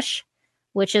goulash,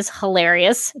 which is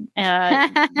hilarious.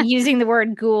 Using the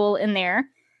word ghoul in there.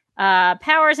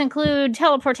 Powers include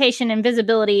teleportation,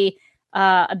 invisibility,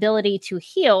 ability to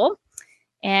heal,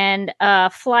 and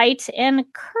flight and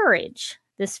courage.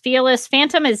 This fearless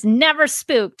phantom is never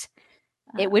spooked.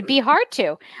 It would be hard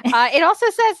to. It also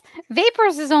says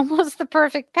Vapors is almost the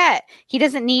perfect pet. He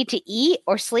doesn't need to eat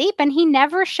or sleep, and he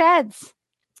never sheds.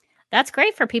 That's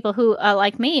great for people who,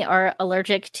 like me, are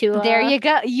allergic to. There you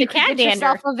go. You can get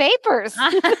yourself a Vapors.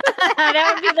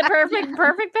 That would be the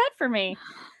perfect pet for me.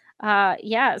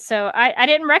 Yeah. So I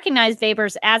didn't recognize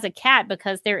Vapors as a cat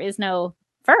because there is no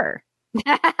fur.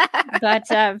 But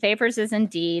Vapors is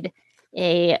indeed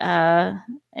a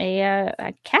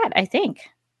cat, I think.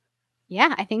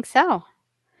 Yeah, I think so.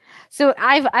 So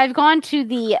I've gone to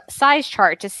the size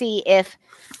chart to see if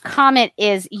Comet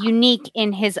is unique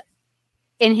in his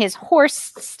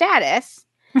horse status,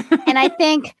 and I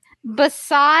think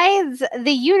besides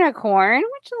the unicorn,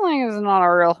 which is not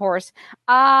a real horse,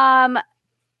 the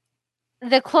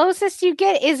closest you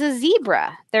get is a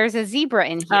zebra. There's a zebra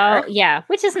in here. Oh, yeah,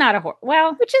 which is not a horse.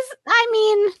 Well, which is, I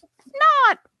mean,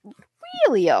 not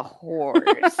really a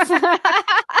horse.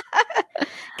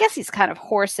 Guess he's kind of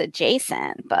horse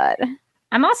adjacent, but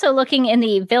I'm also looking in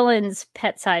the villain's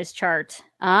pet size chart.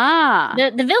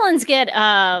 The villains get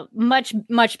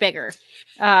much bigger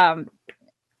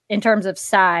in terms of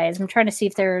size. I'm trying to see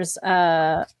if there's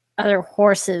other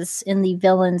horses in the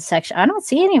villain section. I don't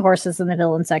see any horses in the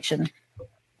villain section.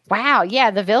 Wow,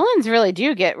 yeah, the villains really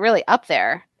do get really up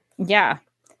there. Yeah.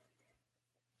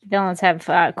 Villains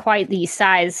have quite the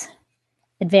size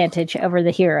advantage over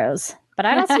the heroes. But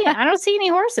I don't see any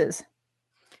horses.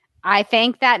 I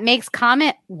think that makes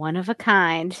Comet one of a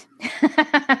kind.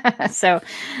 So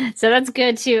that's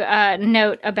good to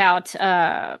note about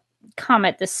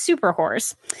Comet, the super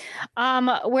horse.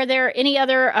 Were there any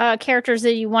other characters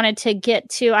that you wanted to get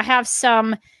to? I have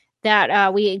some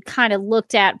that we kind of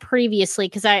looked at previously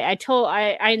because I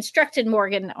instructed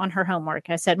Morgan on her homework.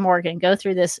 I said, Morgan, go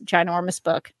through this ginormous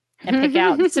book and pick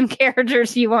out some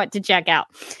characters you want to check out.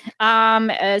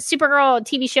 Supergirl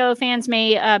TV show fans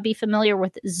may be familiar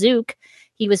with Zook.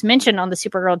 He was mentioned on the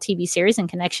Supergirl TV series in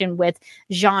connection with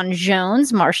J'onn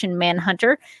J'onzz, Martian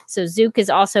Manhunter. So Zook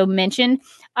is also mentioned.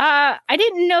 I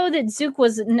didn't know that Zook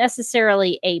was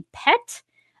necessarily a pet,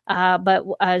 but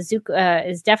Zook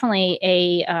is definitely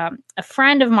a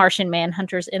friend of Martian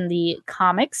Manhunters in the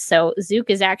comics. So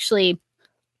Zook is actually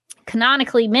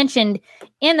canonically mentioned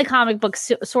in the comic book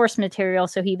source material,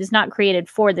 so he was not created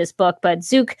for this book. But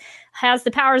Zook has the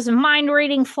powers of mind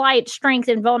reading, flight, strength,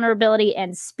 invulnerability,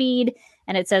 and speed.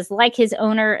 And it says, like his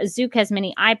owner, Zook has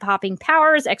many eye-popping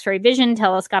powers: X-ray vision,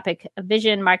 telescopic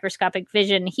vision, microscopic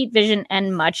vision, heat vision,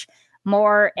 and much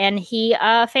more. And he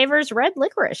favors red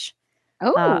licorice.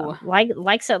 Oh,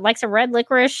 likes a red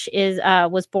licorice.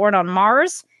 Was born on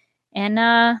Mars,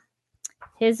 and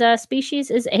his species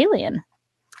is alien.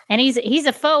 And he's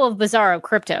a foe of Bizarro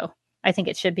Crypto. I think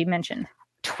it should be mentioned.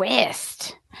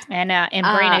 Twist. And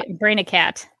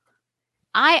Brainicat.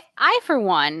 I for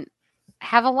one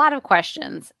have a lot of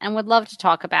questions and would love to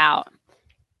talk about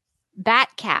Bat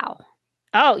Cow.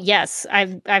 Oh yes,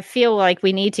 I feel like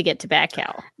we need to get to Bat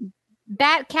Cow.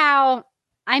 Bat Cow.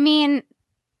 I mean,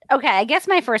 okay. I guess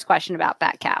my first question about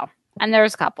Bat Cow, and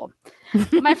there's a couple.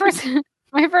 my first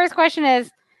question is,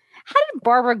 how did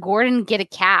Barbara Gordon get a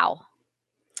cow?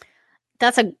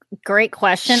 That's a great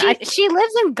question. She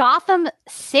lives in Gotham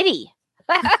City.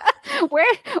 where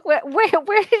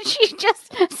did she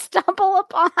just stumble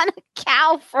upon a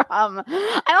cow from?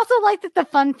 I also like that the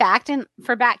fun fact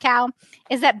for Bat Cow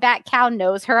is that Bat Cow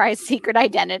knows her secret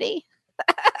identity.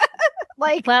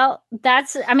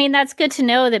 That's good to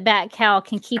know that Bat Cow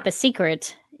can keep a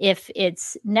secret if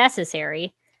it's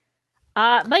necessary.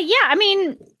 But yeah, I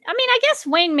mean, I guess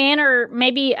Wayne Manor.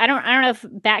 Maybe I don't know if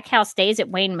Bat Cow stays at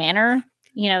Wayne Manor.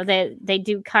 You know, they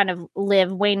do kind of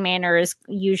live. Wayne Manor is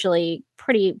usually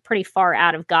pretty far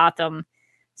out of Gotham,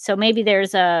 so maybe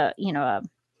there's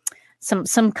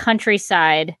some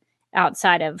countryside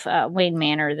outside of Wayne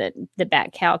Manor that the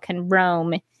Bat Cow can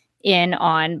roam in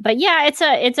on. But yeah, it's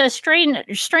a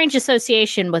strange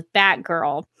association with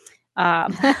Batgirl.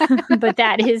 But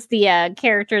that is the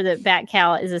character that Bat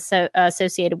Cow is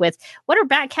associated with. What are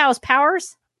Bat Cow's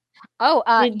powers? Oh,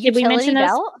 did we mention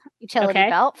belt? Utility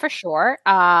belt for sure.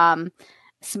 It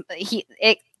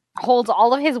holds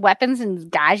all of his weapons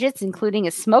and gadgets, including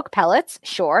his smoke pellets.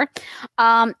 Sure.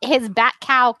 His Bat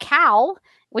Cow cowl,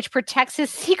 which protects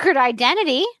his secret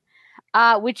identity,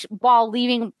 which while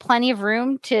leaving plenty of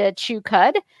room to chew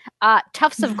cud.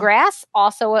 Tufts of grass,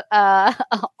 also a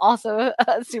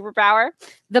superpower.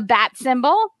 The bat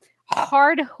symbol,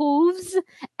 hard hooves,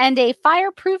 and a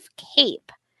fireproof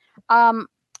cape.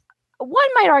 One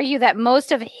might argue that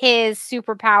most of his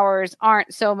superpowers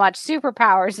aren't so much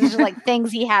superpowers; it's just like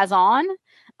things he has on,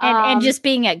 and just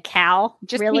being a cow.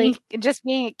 Just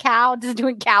being a cow, just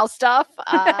doing cow stuff.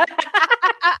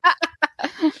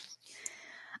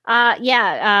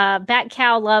 Bat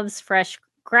Cow loves fresh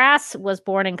grass. Was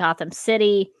born in Gotham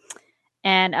City,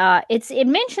 and it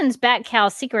mentions Bat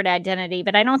Cow's secret identity,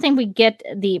 but I don't think we get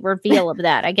the reveal of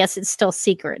that. I guess it's still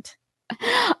secret.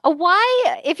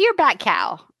 Why, if you're Bat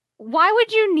Cow? Why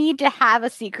would you need to have a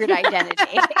secret identity?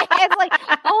 It's like,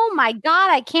 oh my God,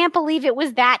 I can't believe it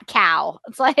was that cow.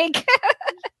 It's like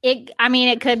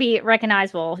it could be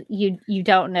recognizable. You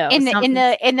don't know. In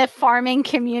the farming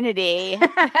community,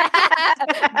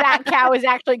 that cow is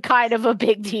actually kind of a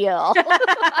big deal.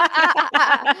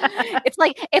 It's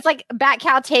like Bat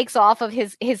Cow takes off of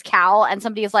his cowl and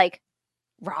somebody is like,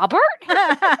 Robert? Is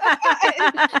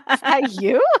that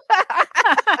you?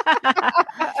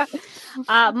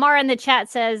 Mara in the chat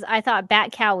says, I thought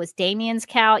Bat Cow was Damien's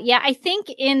cow. Yeah, I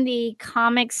think in the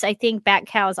comics, I think Bat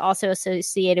Cow is also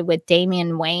associated with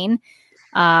Damian Wayne.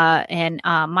 And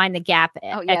Mind the Gap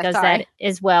echoes that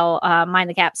as well. Mind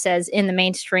the Gap says, in the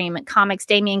mainstream comics,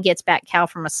 Damien gets Bat Cow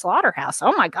from a slaughterhouse.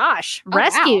 Oh my gosh.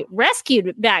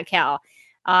 Rescued Bat Cow.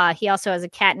 He also has a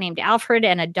cat named Alfred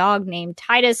and a dog named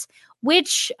Titus,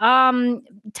 which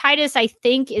Titus, I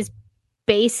think, is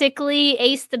basically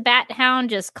Ace the Bat Hound,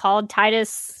 just called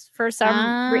Titus for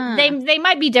some they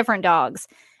might be different dogs,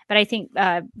 but I think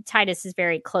Titus is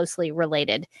very closely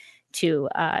related to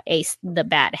Ace the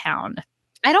Bat Hound.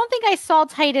 I don't think I saw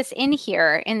Titus in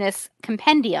here in this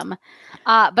compendium,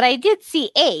 but I did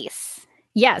see Ace.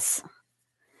 Yes.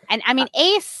 And I mean,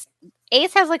 Ace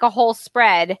has like a whole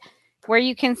spread where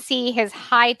you can see his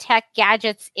high-tech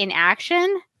gadgets in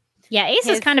action. Yeah, Ace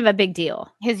is kind of a big deal.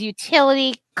 His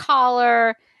utility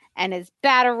collar and his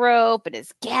battle rope and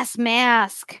his gas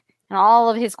mask and all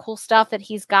of his cool stuff that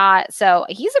he's got. So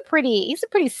he's a pretty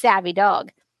savvy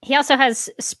dog. He also has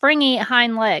springy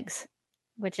hind legs,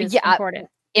 which is important.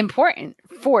 Important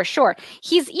for sure.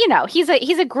 He's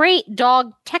a great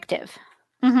dog detective.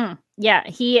 Mm-hmm. Yeah,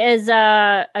 he is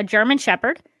a German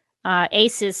Shepherd.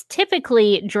 Ace is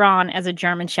typically drawn as a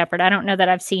German Shepherd. I don't know that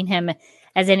I've seen him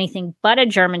as anything but a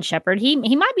German Shepherd. He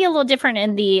might be a little different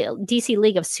in the DC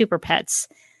League of Super Pets.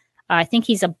 I think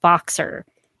he's a boxer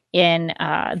in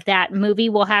that movie.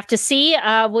 We'll have to see.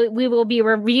 We will be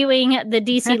reviewing the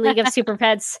DC League of Super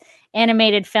Pets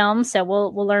animated film, so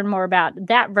we'll learn more about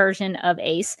that version of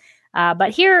Ace. But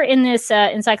here in this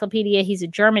encyclopedia, he's a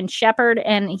German Shepherd,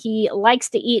 and he likes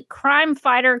to eat crime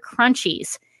fighter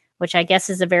crunchies, which I guess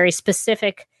is a very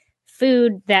specific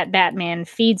food that Batman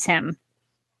feeds him.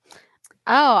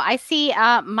 Oh, I see.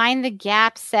 Mind the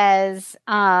Gap says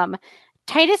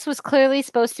Titus was clearly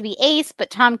supposed to be Ace, but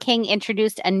Tom King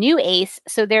introduced a new Ace,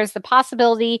 so there's the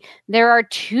possibility there are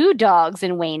two dogs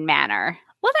in Wayne Manor.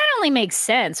 Well, that only makes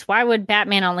sense. Why would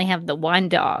Batman only have the one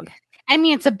dog? I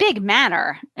mean, it's a big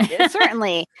manor.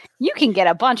 Certainly, you can get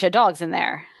a bunch of dogs in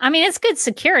there. I mean, it's good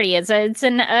security. It's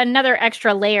another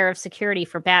extra layer of security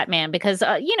for Batman because,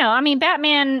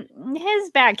 Batman,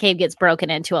 his Batcave gets broken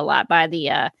into a lot by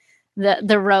the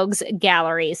rogues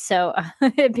gallery. So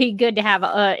it'd be good to have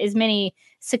as many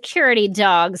security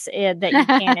dogs that you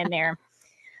can in there.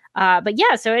 But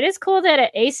yeah, so it is cool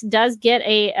that Ace does get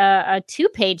a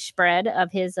 2-page spread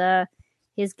of his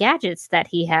gadgets that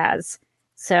he has.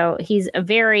 So he's a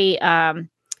very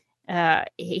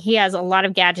he has a lot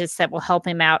of gadgets that will help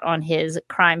him out on his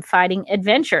crime fighting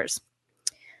adventures.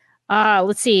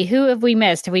 Let's see, who have we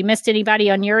missed? Have we missed anybody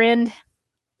on your end?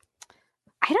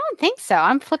 I don't think so.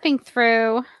 I'm flipping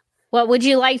through. Well, would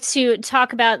you like to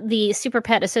talk about the super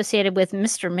pet associated with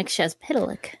Mr.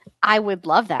 Mxyzptlk? I would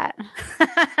love that.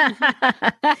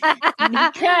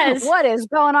 Because what is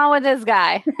going on with this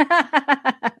guy?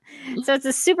 So it's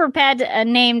a super pet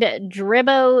named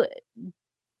Dribbo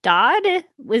Dodd.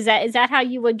 Is that how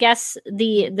you would guess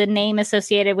the name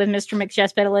associated with Mr.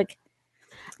 Mxyzptlk?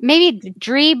 Maybe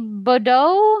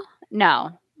Dribodo?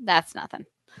 No, that's nothing.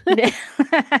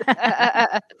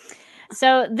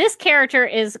 So this character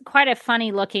is quite a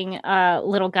funny looking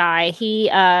little guy. He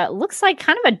looks like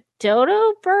kind of a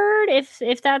dodo bird,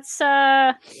 if that's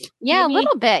maybe a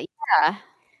little bit. Yeah.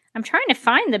 I'm trying to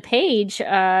find the page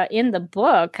in the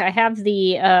book. I have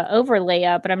the overlay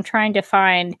up, but I'm trying to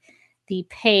find the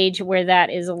page where that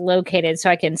is located so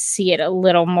I can see it a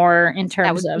little more in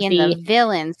terms of the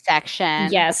villain section.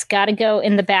 Yes, got to go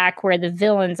in the back where the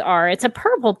villains are. It's a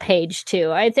purple page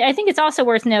too. I think it's also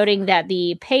worth noting that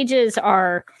the pages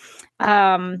are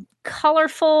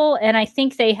colorful, and I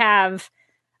think they have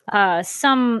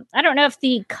some. I don't know if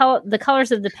the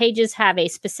colors of the pages have a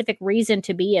specific reason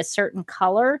to be a certain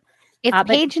color. It's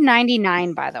page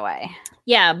 99, by the way.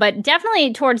 Yeah, but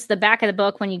definitely towards the back of the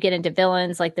book when you get into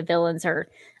villains, like the villains are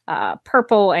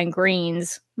purple and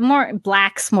greens, more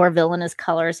blacks, more villainous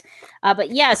colors. But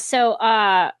yeah, so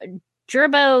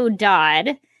Dribbo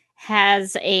Dodd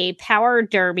has a power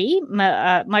derby,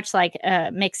 much like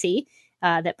Mixie,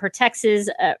 that protects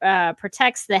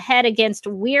the head against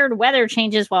weird weather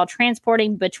changes while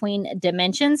transporting between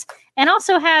dimensions, and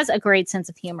also has a great sense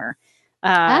of humor.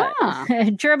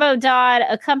 Dribbo Dodd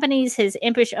accompanies his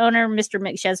impish owner, Mr.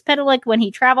 Mxyzptlk, when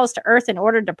he travels to Earth in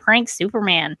order to prank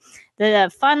Superman.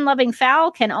 The fun-loving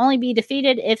fowl can only be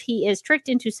defeated if he is tricked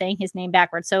into saying his name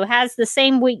backwards. So it has the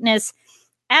same weakness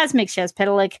as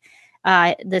Mxyzptlk.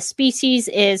 The species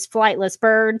is flightless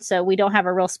bird, so we don't have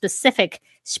a real specific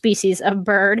species of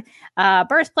bird.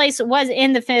 Birthplace was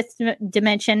in the fifth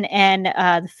dimension, and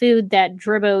the food that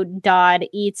Dribbo Dodd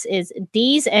eats is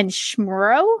Dees and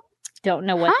Schmro. Don't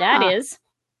know what that is.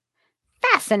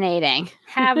 Fascinating.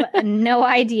 Have no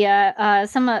idea.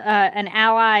 An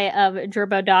ally of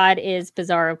Dribbo Dodd is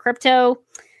Bizarro Crypto.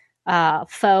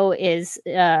 Foe is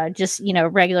just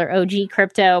regular OG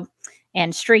Crypto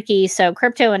and Streaky. So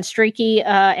Crypto and Streaky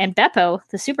and Beppo,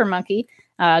 the super monkey,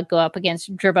 go up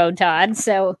against Dribbo Dodd.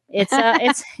 So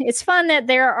it's fun that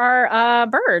there are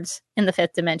birds in the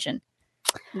fifth dimension.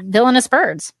 Villainous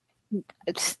birds.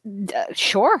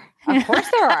 Sure, of course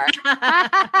there are.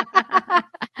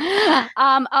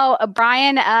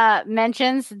 Brian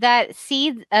mentions that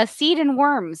seed and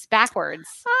worms backwards.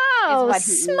 Oh,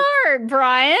 smart,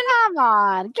 Brian! Come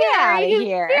on, get out of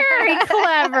here! Very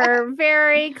clever,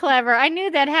 very clever. I knew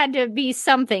that had to be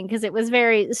something because it was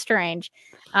very strange.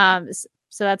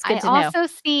 So that's good to know. I also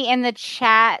see in the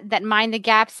chat that Mind the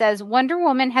Gap says Wonder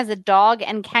Woman has a dog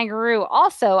and kangaroo.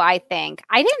 Also, I think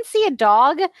I didn't see a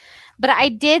dog, but I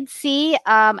did see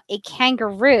a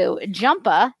kangaroo.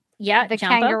 Jumpa, the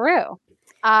kangaroo,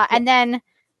 and then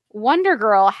Wonder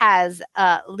Girl has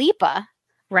Lipa,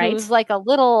 right? Who's like a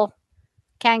little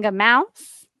kanga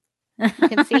mouse. You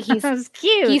can see he's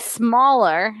cute. He's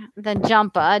smaller than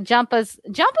Jumpa. Jumpa's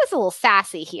a little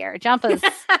sassy here. Jumpa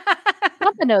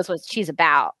knows what she's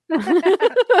about.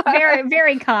 Very,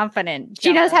 very confident.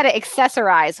 She knows how to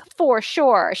accessorize for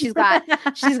sure. She's got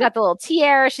the little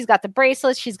tiara, she's got the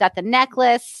bracelets, she's got the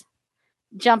necklace.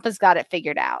 Jumpa's got it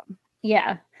figured out.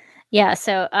 Yeah. Yeah.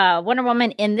 So Wonder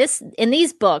Woman in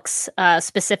these books,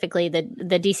 specifically the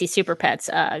DC Super Pets,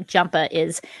 Jumpa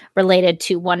is related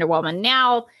to Wonder Woman.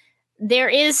 Now, there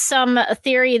is some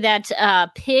theory that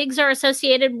pigs are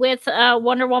associated with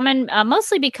Wonder Woman,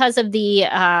 mostly because of the,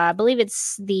 I believe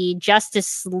it's the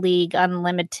Justice League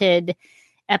Unlimited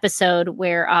episode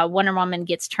where Wonder Woman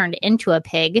gets turned into a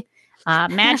pig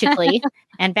magically,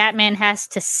 and Batman has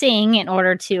to sing in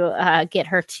order to get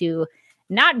her to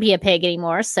not be a pig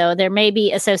anymore. So there may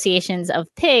be associations of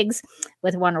pigs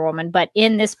with Wonder Woman, but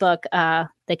in this book, the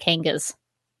Kangas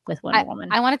with Wonder Woman.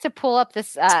 I wanted to pull up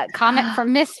this comment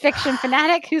from Miss Fiction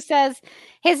Fanatic who says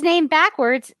his name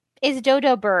backwards is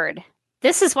Dodo Bird.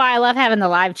 This is why I love having the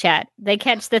live chat. They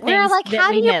catch the things. We're like, that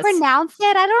how do you miss. pronounce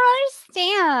it? I don't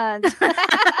understand.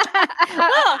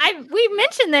 Well, we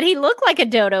mentioned that he looked like a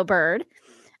dodo bird.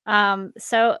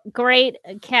 So great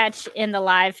catch in the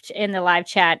live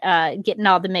chat. Getting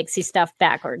all the mixy stuff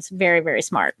backwards. Very, very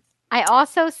smart. I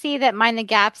also see that Mind the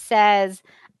Gap says,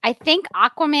 I think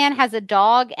Aquaman has a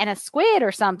dog and a squid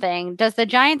or something. Does the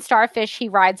giant starfish he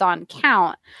rides on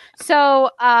count?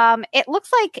 So it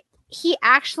looks like he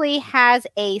actually has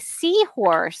a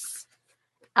seahorse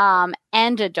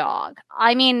and a dog.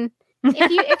 I mean,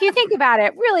 if you think about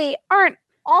it, really aren't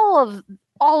all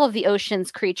of the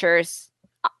ocean's creatures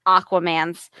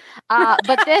Aquaman's?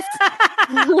 But this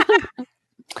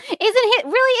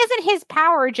isn't his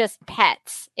power just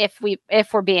pets, if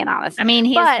we're being honest. I mean,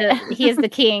 he is the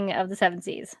king of the seven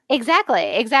seas.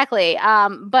 Exactly.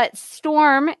 But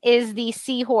Storm is the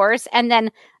seahorse, and then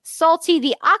Salty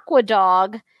the aqua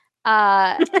dog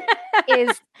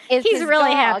is he's really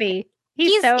dog. Happy.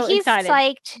 He's so excited.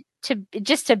 Psyched to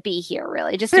be here,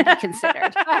 really, just to be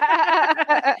considered.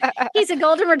 He's a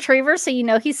golden retriever, so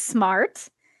he's smart.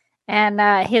 And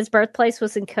his birthplace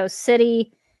was in Coast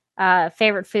City.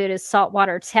 Favorite food is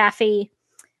saltwater taffy.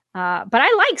 But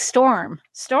I like Storm.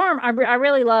 I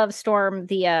really love Storm,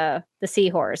 the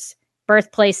seahorse.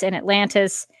 Birthplace in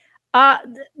Atlantis.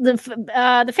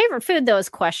 The favorite food though is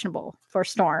questionable for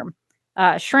Storm.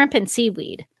 Shrimp and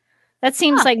seaweed. That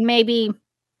seems like maybe.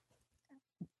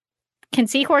 Can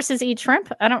seahorses eat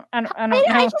shrimp? I don't know.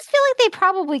 I just feel like they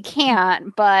probably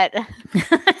can't, but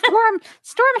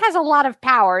Storm has a lot of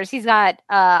powers. He's got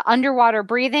underwater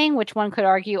breathing, which one could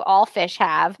argue all fish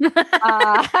have.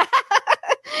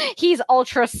 He's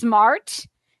ultra smart.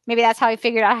 Maybe that's how he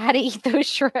figured out how to eat those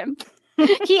shrimp.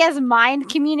 He has mind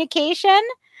communication,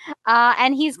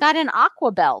 and he's got an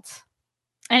aqua belt.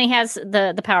 And he has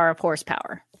the power of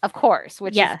horsepower. Of course,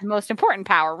 which is the most important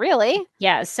power, really.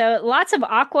 Yeah, so lots of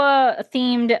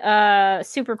aqua-themed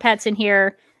super pets in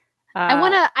here.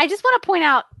 I just want to point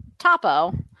out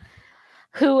Topo,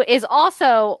 who is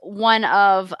also one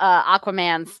of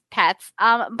Aquaman's pets.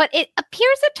 But it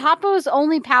appears that Topo's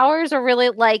only powers are really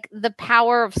like the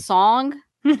power of song.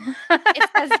 It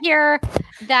says here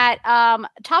that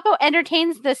Topo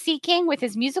entertains the Sea King with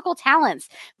his musical talents,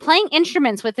 playing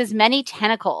instruments with his many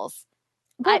tentacles.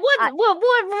 But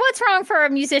what's wrong for a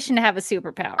musician to have a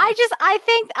superpower? I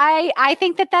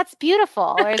think that's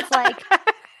beautiful. Or it's like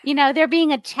they're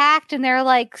being attacked and they're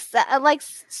like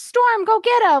Storm, go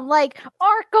get him. Like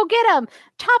Arc, go get him.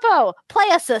 Topo, play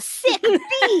us a sick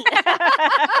beat.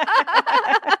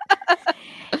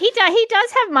 He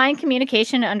does have mind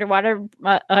communication underwater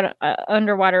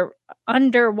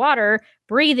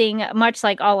breathing, much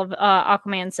like all of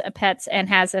Aquaman's pets, and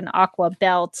has an aqua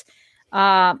belt.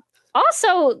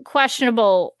 Also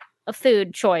questionable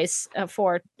food choice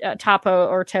for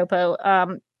Topo.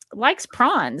 Likes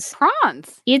prawns.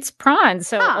 Eats prawns.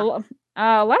 So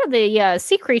a lot of the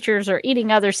sea creatures are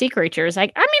eating other sea creatures. I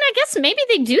guess maybe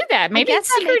they do that. Maybe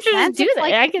sea creatures do that.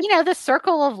 Like, the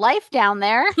circle of life down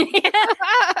there.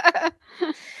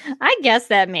 I guess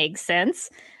that makes sense.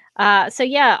 Lots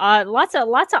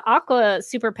of aqua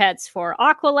super pets for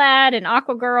Aqualad and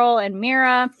Aquagirl and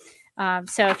Mira.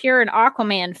 So if you're an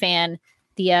Aquaman fan,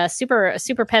 the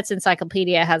Super Pets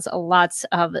Encyclopedia has lots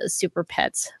of super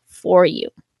pets for you.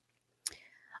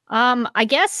 I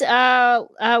guess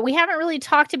we haven't really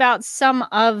talked about some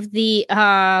of the,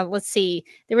 let's see,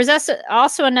 there was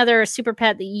also another super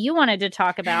pet that you wanted to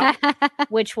talk about,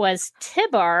 which was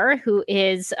Tibar, who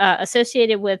is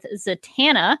associated with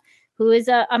Zatanna, who is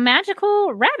a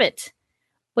magical rabbit,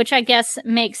 which I guess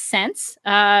makes sense.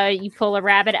 You pull a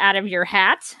rabbit out of your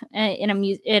hat in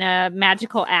a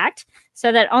magical act,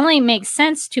 so that only makes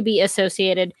sense to be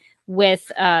associated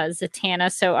with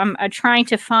Zatanna. So I'm trying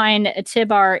to find a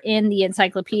Tibar in the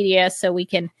encyclopedia so we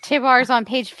can. Tibar's on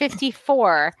page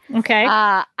 54. Okay.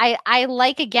 I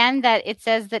like again that it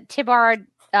says that Tibar,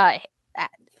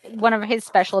 one of his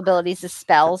special abilities is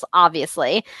spells,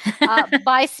 obviously.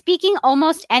 By speaking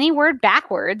almost any word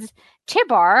backwards,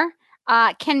 Tibar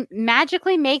can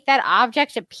magically make that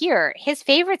object appear. His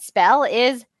favorite spell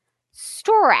is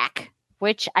Storak,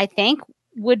 which I think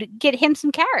would get him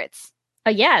some carrots.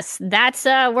 Yes, that's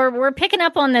we're picking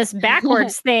up on this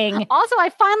backwards thing. Also, I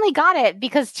finally got it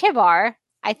because Tibar,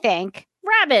 I think,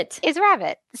 is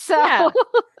rabbit. So, yeah.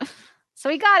 So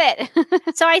we got it.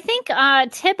 So I think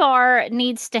Tibar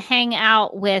needs to hang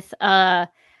out with Dribodod.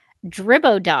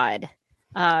 So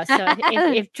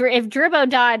if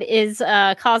Dribodod is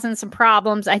causing some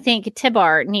problems, I think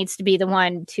Tibar needs to be the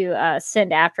one to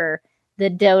send after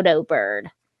the dodo bird.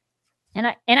 And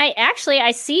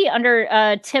I see under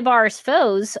Tibar's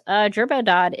foes,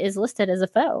 Dribodod is listed as a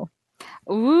foe.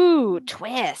 Ooh,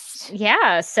 twist.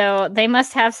 Yeah, so they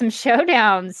must have some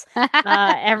showdowns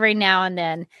every now and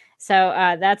then. So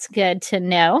that's good to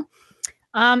know.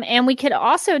 And we could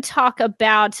also talk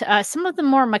about some of the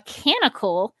more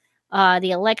mechanical,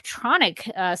 the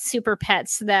electronic super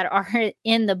pets that are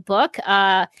in the book.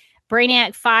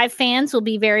 Brainiac 5 fans will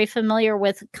be very familiar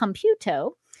with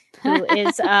Computo, who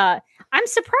is... I'm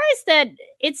surprised that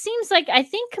it seems like I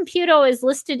think Computo is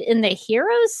listed in the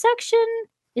heroes section.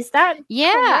 Is that correct?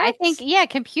 I think,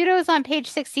 Computo is on page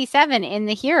 67 in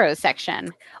the heroes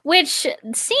section. Which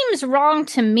seems wrong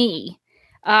to me,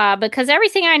 because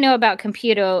everything I know about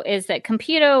Computo is that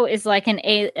Computo is like an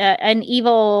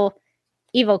evil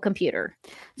computer.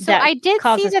 So I did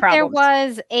see that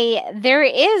problems. there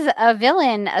is a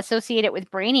villain associated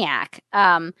with Brainiac,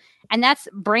 and that's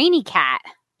Brainy Cat.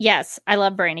 Yes, I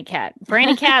love Brainy Cat.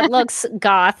 Brainy Cat looks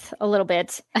goth a little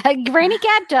bit. Brainy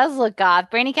Cat does look goth.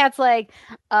 Brainy Cat's like,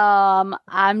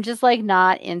 I'm just like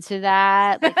not into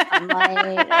that, like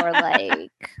sunlight or like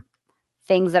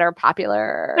things that are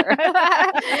popular.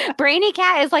 Brainy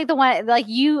Cat is like the one, like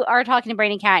you are talking to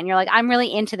Brainy Cat and you're like, I'm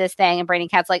really into this thing. And Brainy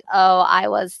Cat's like, oh, I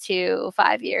was too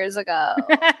 5 years ago.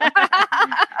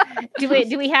 Do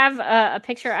we have a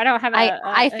picture? I don't have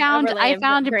I found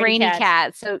a Brainy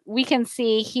Cat. So we can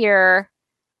see here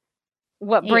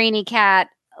what Brainy Cat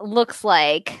looks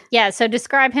like. Yeah, so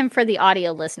describe him for the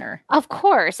audio listener. Of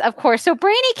course. So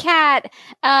Brainy Cat's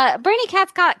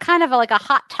got kind of like a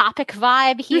Hot Topic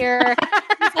vibe here.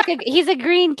 He's a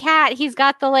green cat. He's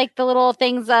got the little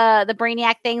things, the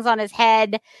Brainiac things on his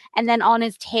head and then on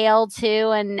his tail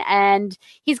too. And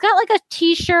he's got like a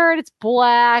t-shirt. It's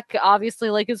black,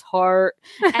 obviously like his heart.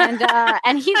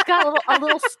 And he's got a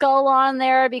little skull on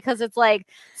there because it's like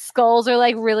skulls are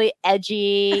like really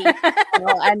edgy,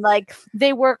 and like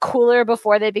they were cooler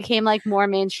before they became like more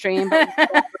mainstream. But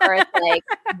it's like,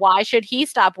 why should he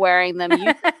stop wearing them?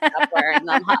 You stop wearing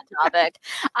them. Hot Topic.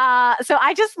 So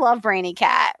I just love Brainy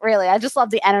Cat. Really, I just love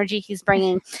the energy he's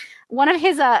bringing. One of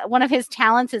his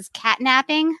talents is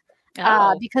catnapping.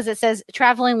 Because it says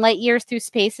traveling light years through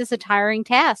space is a tiring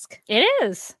task. It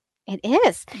is.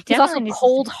 He's also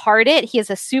cold-hearted. He has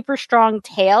a super strong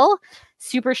tail,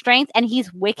 super strength, and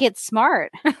he's wicked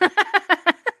smart.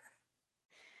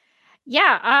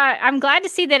 Yeah, I'm glad to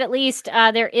see that at least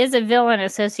there is a villain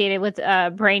associated with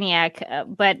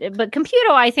Brainiac, but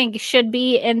Computo I think should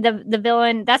be in the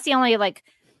villain. That's the only like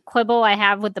quibble I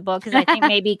have with the book, is I think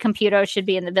maybe Computo should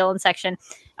be in the villain section.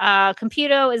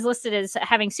 Computo is listed as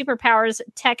having superpowers,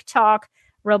 tech talk,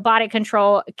 robotic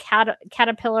control,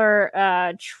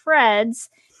 caterpillar treads.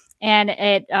 And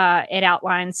it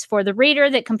outlines for the reader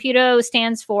that Computo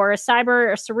stands for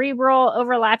cyber cerebral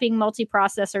overlapping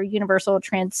multiprocessor universal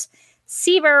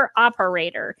transceiver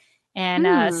operator,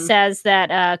 and says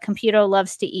that Computo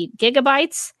loves to eat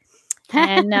gigabytes,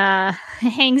 and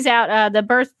hangs out. The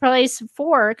birthplace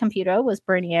for Computo was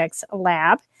Brainiac's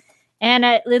lab, and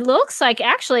it looks like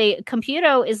actually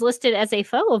Computo is listed as a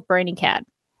foe of Brainiac.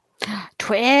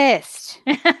 Twist.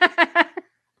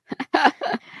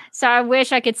 So I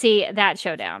wish I could see that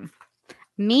showdown.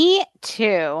 Me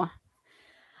too.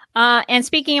 And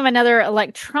speaking of another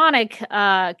electronic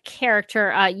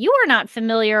character, you are not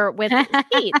familiar with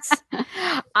Skeets.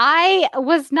 I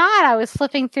was not. I was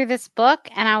flipping through this book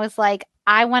and I was like,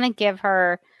 I want to give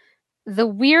her the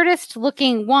weirdest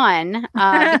looking one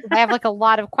because I have like a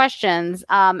lot of questions.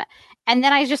 And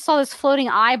then I just saw this floating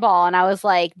eyeball and I was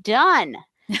like, done.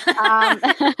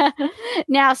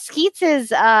 Now Skeets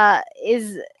is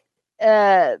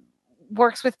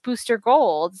works with Booster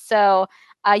Gold. So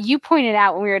you pointed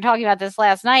out when we were talking about this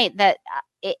last night that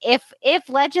if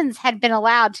Legends had been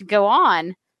allowed to go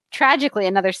on tragically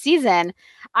another season,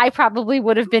 I probably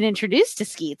would have been introduced to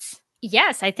Skeets.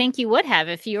 Yes, I think you would have.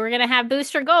 If you were going to have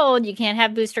Booster Gold, you can't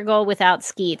have Booster Gold without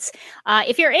Skeets.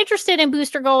 If you're interested in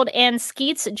Booster Gold and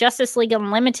Skeets, Justice League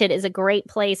Unlimited is a great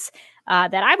place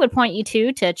that I would point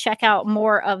you to check out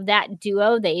more of that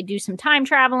duo. They do some time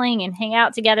traveling and hang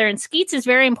out together. And Skeets is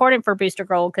very important for Booster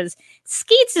Gold because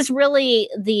Skeets is really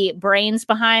the brains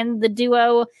behind the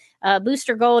duo.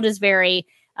 Booster Gold is very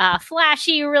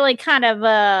flashy, really kind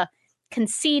of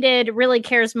conceited, really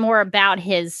cares more about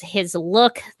his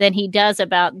look than he does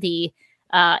about the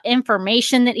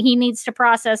information that he needs to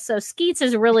process. So Skeets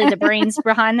is really the brains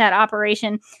behind that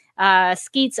operation.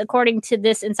 Skeets, according to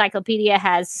this encyclopedia,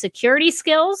 has security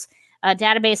skills, a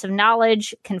database of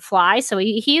knowledge, can fly. So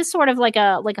he is sort of like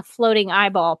a floating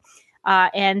eyeball.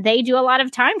 And they do a lot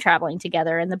of time traveling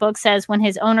together. And the book says when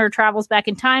his owner travels back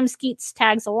in time, Skeets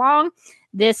tags along.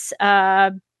 This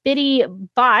bitty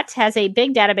bot has a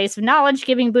big database of knowledge,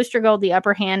 giving Booster Gold the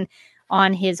upper hand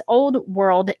on his old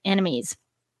world enemies.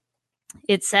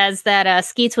 It says that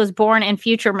Skeets was born in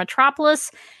future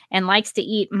Metropolis and likes to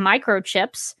eat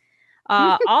microchips.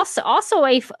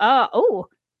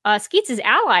 Skeets is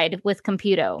allied with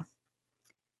Computo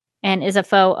and is a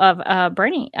foe of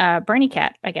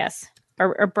Brainiac, I guess,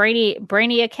 or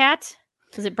Brainiac.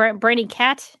 Is it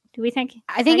Brainiac? Do we think?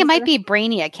 I think it might be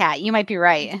Brainiac. You might be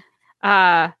right.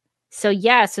 So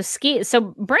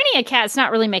Brainiac's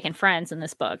not really making friends in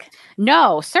this book.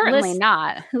 No, certainly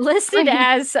not. Listed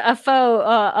as a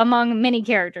foe among many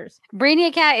characters.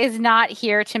 Brainiac is not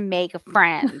here to make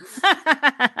friends.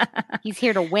 He's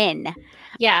here to win.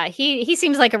 Yeah, he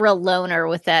seems like a real loner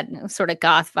with that sort of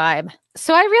goth vibe.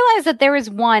 So I realized that there was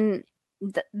one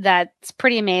that's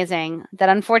pretty amazing that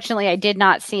unfortunately I did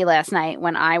not see last night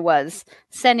when I was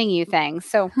sending you things.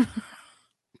 So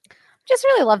just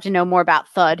really love to know more about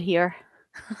Thud here.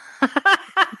 Thud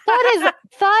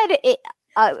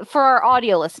for our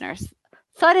audio listeners.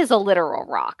 Thud is a literal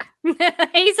rock.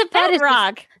 He's a pet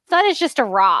rock. Thud is just a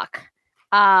rock.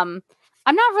 I'm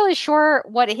not really sure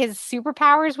what his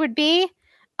superpowers would be.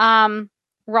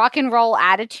 Rock and roll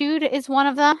attitude is one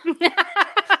of them.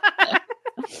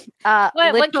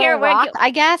 What character?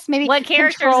 I guess maybe what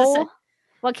character?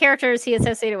 What character is he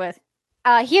associated with?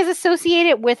 He is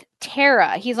associated with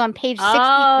Terra. He's on page 63.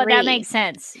 Oh, that makes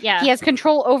sense. Yeah. He has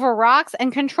control over rocks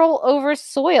and control over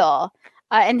soil.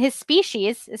 And his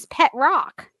species is pet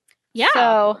rock. Yeah.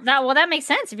 So, that makes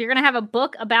sense. If you're going to have a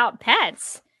book about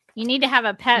pets, you need to have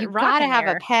a pet rock. You got to have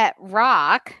a pet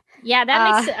rock. Yeah,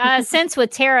 that makes sense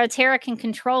with Terra. Terra can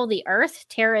control the earth.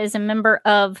 Terra is a member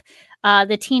of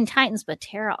the Teen Titans, but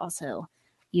Terra also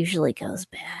usually goes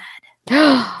bad.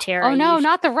 Terra, oh no,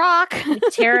 not the Rock.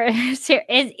 Terra is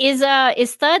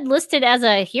Thud listed as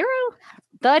a hero?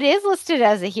 Thud is listed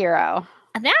as a hero.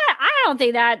 That I don't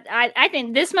think that. I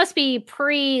think this must be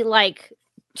pre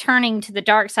turning to the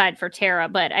dark side for Terra.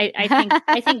 But I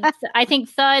think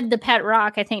Thud the pet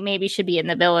rock. I think maybe should be in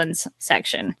the villains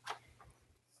section.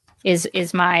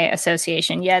 Is my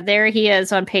association? Yeah, there he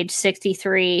is on page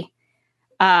 63.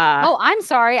 I'm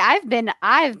sorry. I've been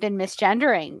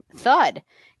misgendering Thud.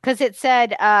 Because it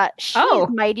said, she's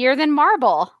mightier than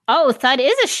Marble. Oh, Thud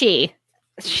is a she.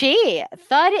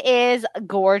 Thud is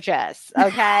gorgeous.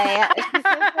 Okay.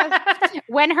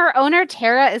 When her owner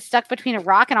Tara is stuck between a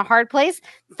rock and a hard place,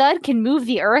 Thud can move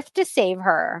the earth to save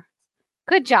her.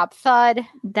 Good job, Thud.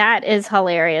 That is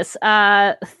hilarious.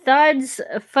 Thud's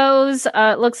foes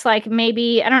looks like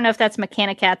maybe, I don't know if that's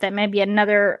Mechanicat. That may be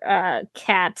another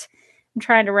cat. I'm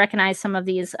trying to recognize some of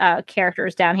these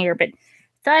characters down here, but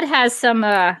Thud has some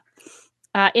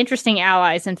interesting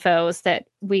allies and foes that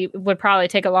we would probably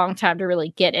take a long time to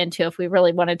really get into if we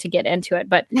really wanted to get into it.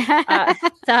 But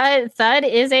Thud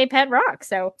is a pet rock.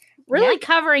 So really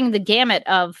covering the gamut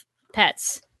of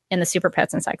pets in the Super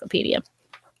Pets Encyclopedia.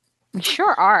 We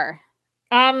sure are.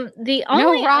 The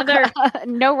only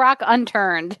no rock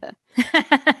unturned.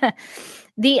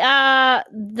 The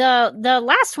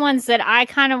last ones that I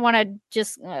kind of want to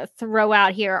just throw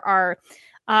out here are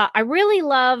I really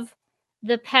love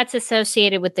the pets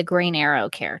associated with the Green Arrow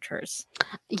characters.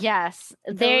 Yes,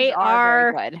 they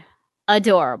are very good.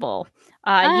 Adorable.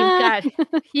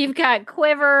 You've got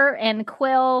Quiver and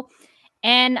Quill.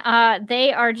 And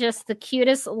they are just the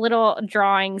cutest little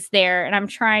drawings there. And I'm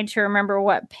trying to remember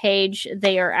what page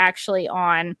they are actually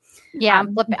on. Yeah,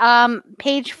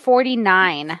 page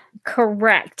 49.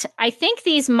 Correct. I think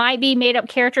these might be made up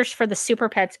characters for the Super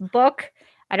Pets book.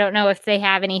 I don't know if they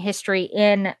have any history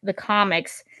in the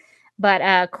comics.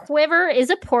 But Quiver is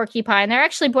a porcupine. They're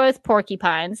actually both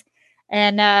porcupines.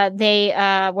 And they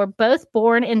were both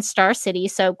born in Star City.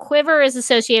 So Quiver is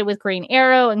associated with Green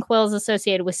Arrow, and Quill is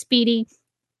associated with Speedy,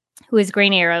 who is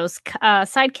Green Arrow's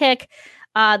sidekick.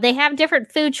 They have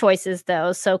different food choices,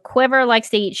 though. So Quiver likes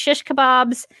to eat shish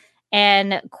kebabs,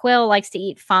 and Quill likes to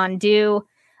eat fondue.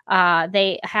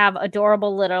 They have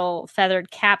adorable little feathered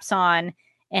caps on,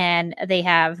 and they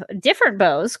have different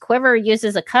bows. Quiver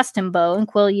uses a custom bow, and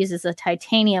Quill uses a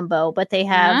titanium bow. But they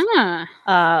have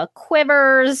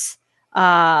quivers.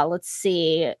 Let's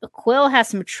see. Quill has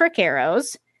some trick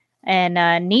arrows and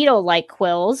needle-like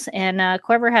quills, and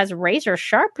Quiver has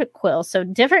razor-sharp quills. So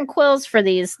different quills for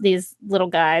these little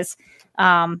guys,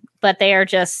 but they are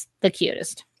just the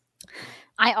cutest.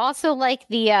 I also like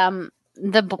the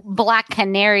Black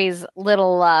Canary's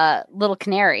little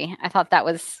canary. I thought that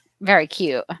was very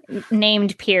cute.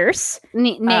 Named Pierce.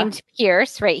 Named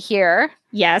Pierce right here.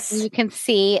 Yes. You can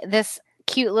see this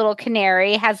cute little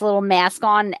canary, has a little mask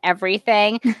on and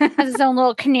everything, has his own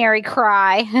little canary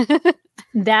cry.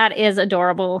 That is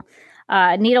adorable.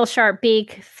 Needle sharp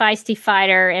beak, feisty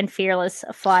fighter, and fearless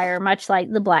flyer, much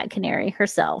like the Black Canary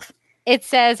herself. It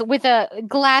says, with a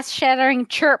glass shattering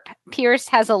chirp, Pierce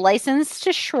has a license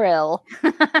to shrill.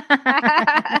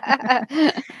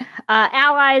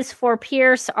 Allies for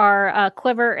Pierce are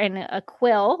Quiver and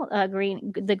Quill,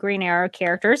 the Green Arrow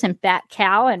characters, and Bat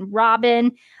Cow and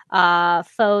Robin.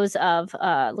 Foes of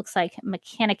looks like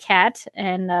Mechanicat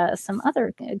and some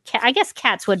other. I guess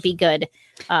cats would be good.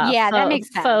 That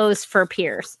makes sense. Foes for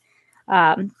Pierce.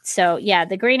 So yeah,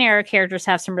 the Green Arrow characters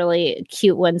have some really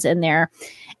cute ones in there.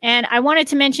 And I wanted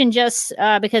to mention just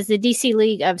because the DC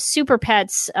League of Super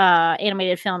Pets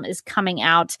animated film is coming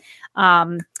out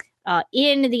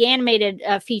in the animated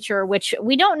feature, which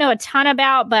we don't know a ton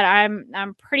about, but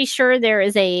I'm pretty sure there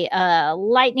is a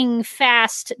lightning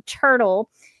fast turtle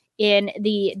in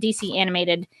the DC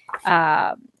animated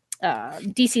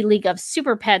DC League of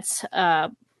Super Pets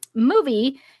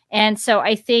movie. And so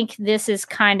I think this is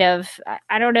kind of,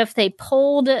 I don't know if they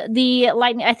pulled the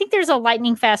lightning. I think there's a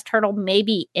lightning fast turtle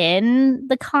maybe in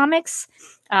the comics.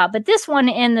 But this one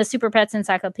in the Super Pets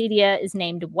Encyclopedia is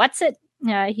named What's-It.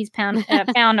 He's found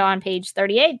on page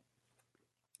 38.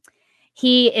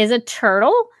 He is a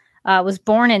turtle, was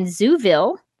born in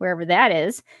Zooville, wherever that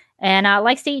is, and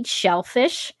likes to eat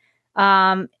shellfish.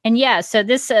 And yeah, so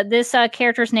this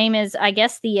character's name is, I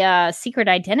guess the secret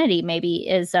identity maybe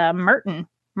is Merton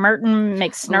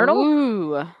McSnurtle.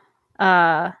 Ooh.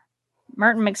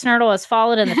 Merton McSnurtle has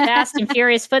followed in the fast and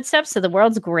furious footsteps of the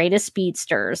world's greatest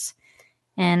speedsters.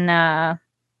 And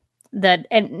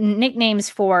nicknames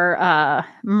for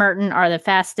Merton are the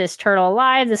fastest turtle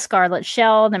alive, the Scarlet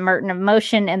Shell, the Merton of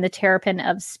Motion, and the Terrapin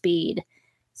of Speed.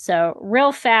 So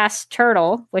real fast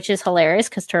turtle, which is hilarious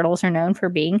because turtles are known for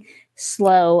being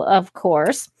slow, of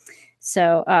course.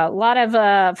 So a lot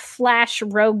of Flash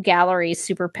Rogue Gallery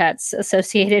Super Pets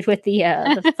associated with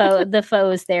the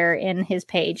foes there in his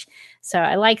page. So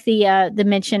I like the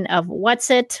mention of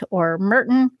What's-It or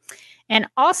Merton. And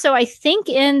also, I think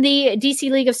in the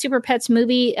DC League of Super Pets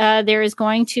movie, there is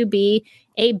going to be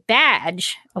a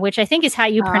badge, which I think is how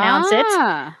you pronounce it.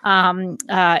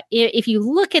 If you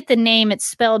look at the name, it's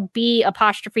spelled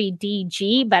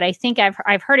B''DG, but I think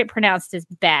I've heard it pronounced as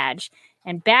badge.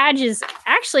 And badge is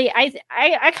actually,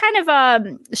 I kind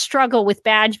of struggle with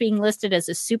badge being listed as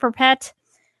a super pet.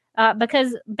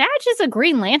 because Badge is a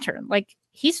Green Lantern. Like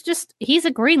he's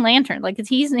a Green Lantern. Like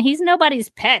he's nobody's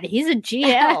pet. He's a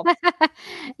GL.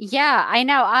 Yeah, I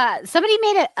know. Somebody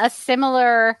made a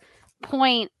similar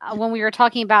point when we were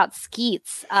talking about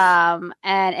Skeets, and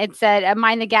it said,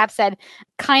 Mind the Gap said,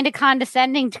 kind of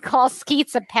condescending to call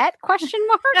Skeets a pet, question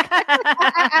mark.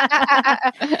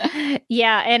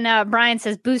 Yeah, and Brian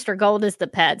says Booster Gold is the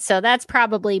pet, so that's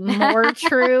probably more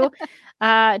true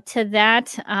to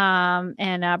that.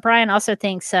 And Brian also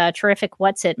thinks Terrific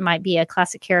What's It might be a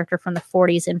classic character from the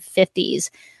 40s and 50s.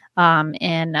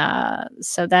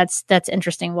 So that's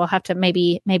interesting. We'll have to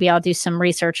maybe I'll do some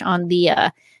research on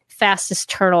the fastest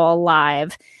turtle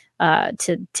alive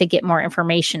to get more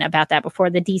information about that before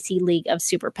the DC League of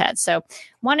Super Pets. So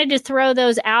wanted to throw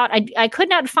those out. I could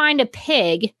not find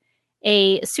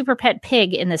a super pet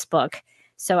pig in this book.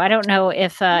 So I don't know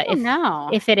if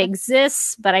it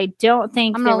exists, but I don't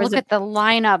think I'm going to look at the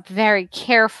lineup very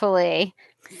carefully.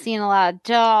 Seen a lot of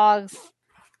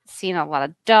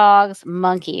dogs,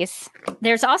 monkeys.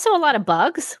 There's also a lot of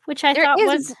bugs, which I thought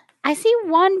was... I see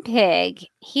one pig.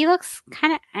 He looks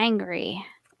kind of angry.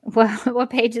 What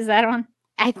page is that on?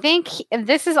 I think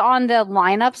this is on the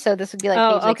lineup, so this would be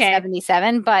like page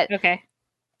 77. But okay,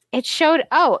 it showed.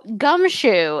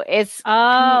 Gumshoe is.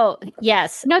 Oh,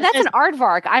 yes. No, that's an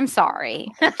aardvark. I'm sorry.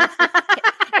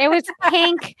 It was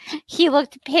pink. He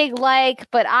looked pig-like,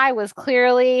 but I was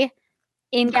clearly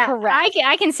incorrect. Yeah,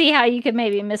 I can see how you could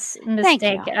maybe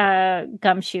mistake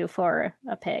Gumshoe for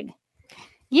a pig.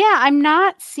 Yeah, I'm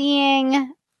not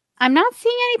seeing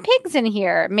any pigs in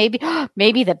here. Maybe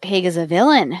the pig is a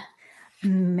villain.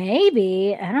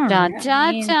 Maybe. I don't know.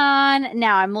 Dun, dun.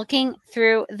 Now I'm looking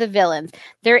through the villains.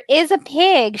 There is a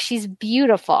pig. She's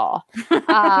beautiful. But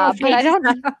I don't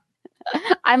know.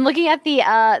 I'm looking at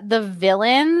the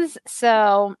villains.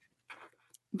 So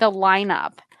the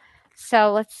lineup.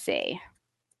 So let's see.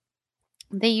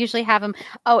 They usually have them.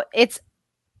 Oh, it's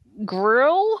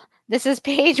Gruel. This is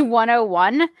page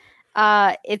 101.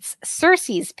 It's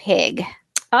Cersei's pig.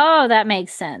 Oh, that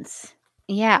makes sense.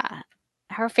 Yeah.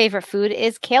 Her favorite food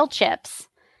is kale chips.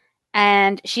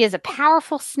 And she has a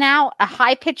powerful snout, a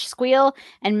high-pitched squeal,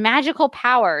 and magical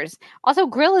powers. Also,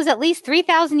 Grill is at least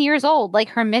 3,000 years old, like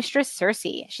her mistress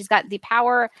Cersei. She's got the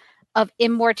power of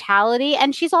immortality,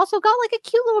 and she's also got like a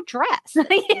cute little dress.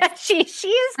 Yeah, she is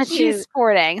cute. She's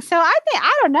sporting. So I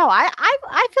don't know.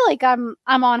 I feel like I'm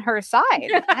on her side.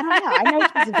 I don't know. I know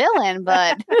she's a villain,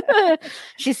 but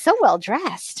she's so well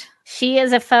dressed. She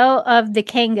is a foe of the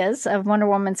Kangas, of Wonder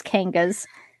Woman's Kangas.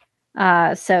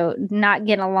 So not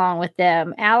getting along with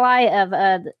them. Ally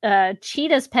of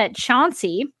Cheetah's pet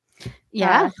Chauncey.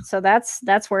 Yeah. So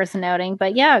that's worth noting.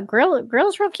 But yeah,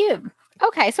 Grill's real cute.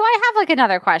 Okay, so I have like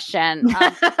another question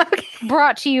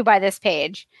brought to you by this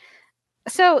page.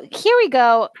 So here we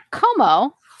go.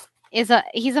 Como he's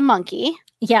a monkey.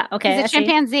 Yeah, okay. He's a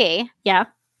chimpanzee. Yeah.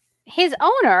 His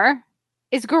owner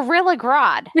is Gorilla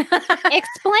Grodd.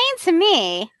 Explain to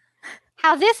me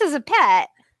how this is a pet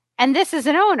and this is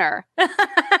an owner. Well,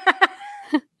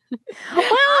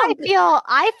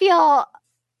 I feel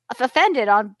offended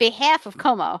on behalf of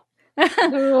Como. Well,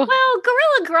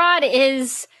 Gorilla Grodd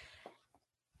is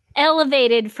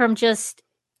elevated from just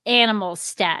animal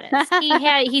status.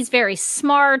 He's very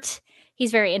smart.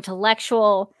 He's very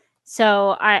intellectual.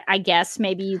 So I guess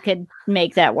maybe you could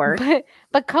make that work.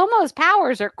 But Como's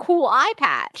powers are cool eye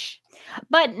patch.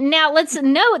 But now let's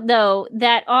note, though,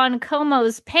 that on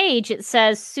Como's page, it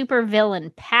says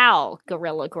supervillain pal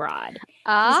Gorilla Grodd.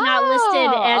 Oh, he's not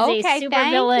listed as a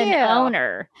supervillain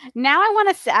owner. Now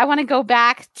I want to go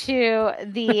back to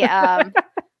the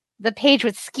the page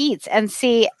with Skeets and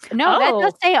see. No, that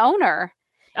does say owner.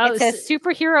 Oh, it says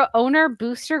superhero owner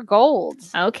Booster Gold.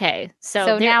 Okay.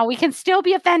 So now we can still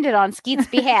be offended on Skeets'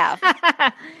 behalf.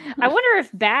 I wonder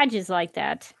if Badge is like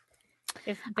that.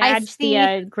 If Badge,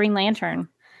 the Green Lantern.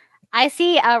 I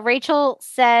see Rachel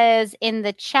says in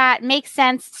the chat, makes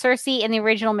sense. Cersei in the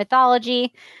original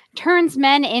mythology turns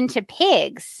men into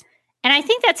pigs. And I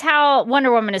think that's how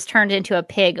Wonder Woman is turned into a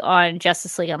pig on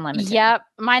Justice League Unlimited. Yep.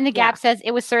 Mind the Gap says it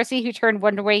was Cersei who turned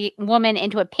Wonder Woman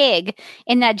into a pig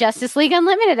in that Justice League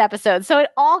Unlimited episode. So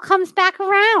it all comes back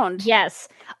around. Yes.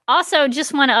 Also,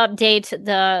 just want to update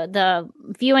the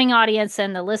viewing audience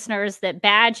and the listeners that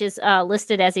Badge is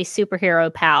listed as a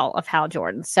superhero pal of Hal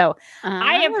Jordan. So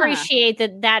I appreciate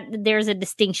that there's a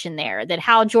distinction there, that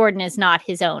Hal Jordan is not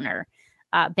his owner.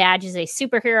 Badge is a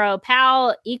superhero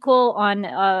pal,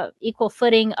 equal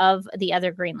footing of the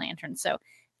other Green Lantern. So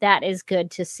that is good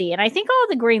to see. And I think all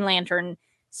the Green Lantern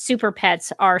super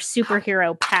pets are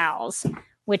superhero pals,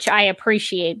 which I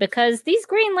appreciate because these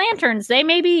Green Lanterns, they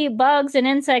may be bugs and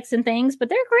insects and things, but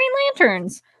they're Green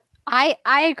Lanterns. I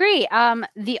agree.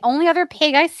 The only other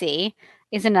pig I see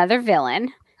is another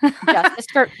villain. Justice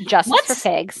for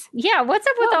pigs. Yeah, what's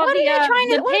up with all what the are you trying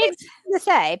the to, what are pigs? they trying to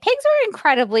say? Pigs are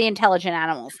incredibly intelligent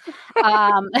animals.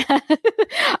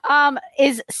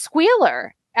 Is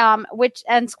Squealer,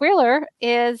 Squealer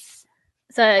is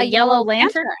It's a yellow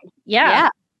lantern. Yeah.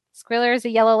 Squealer is a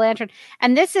yellow lantern,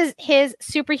 and this is his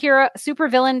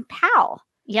supervillain pal.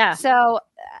 Yeah. So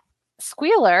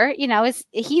Squealer,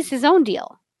 he's his own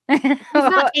deal. He's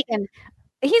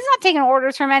not taking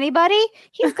orders from anybody.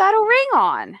 He's got a ring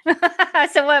on.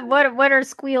 So what are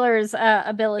Squealer's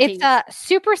abilities? It's a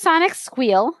supersonic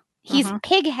squeal. He's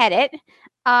pig-headed.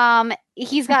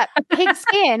 He's got pig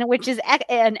skin, which is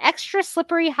an extra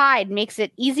slippery hide, makes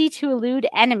it easy to elude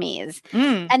enemies.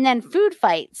 And then food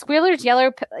fight. Squealer's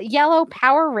yellow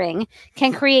power ring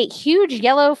can create huge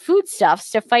yellow foodstuffs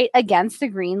to fight against the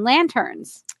Green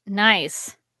Lanterns.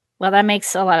 Nice. Well, that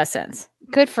makes a lot of sense.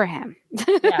 Good for him.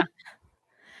 Yeah.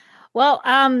 Well,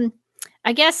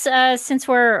 I guess since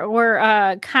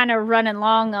we're kind of running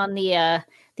long on the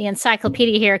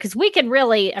encyclopedia here, because we could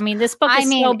really, this book is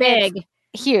so big,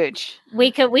 huge.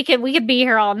 We could be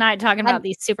here all night talking about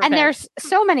these super and pets. There's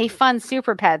so many fun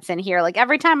super pets in here. Like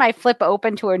every time I flip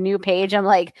open to a new page, I'm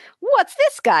like, what's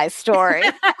this guy's story?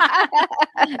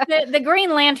 the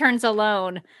Green Lanterns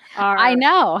alone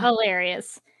are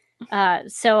hilarious.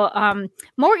 So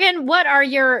Morgan, what are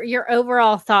your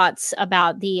overall thoughts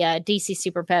about the DC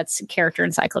Super Pets character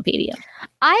encyclopedia?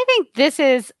 I think this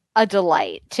is a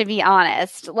delight, to be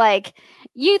honest. Like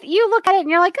you look at it and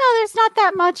you're like, oh, there's not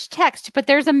that much text, but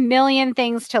there's a million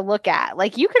things to look at.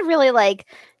 Like you could really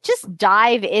just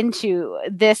dive into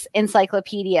this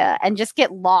encyclopedia and just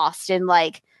get lost in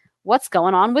what's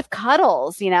going on with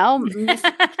Cuddles,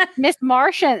 Miss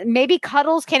Martian. Maybe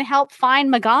Cuddles can help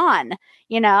find Magon,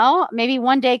 maybe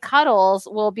one day Cuddles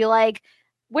will be like,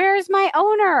 where's my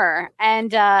owner?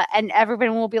 And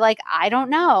everyone will be like, I don't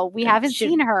know. We haven't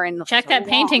seen her in check that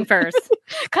painting first.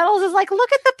 Cuddles is like, look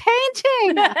at the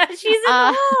painting. She's in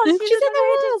the walls. She's in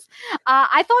the walls.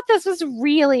 I thought this was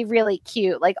really, really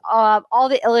cute. All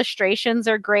the illustrations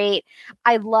are great.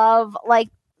 I love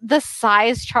the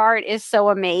size chart is so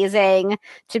amazing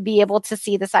to be able to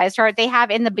see the size chart. They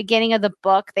have in the beginning of the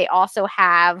book, they also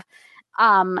have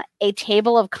a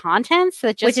table of contents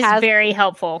that just which is very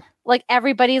helpful.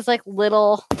 Everybody's a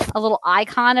little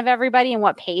icon of everybody and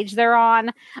what page they're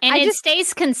on. And it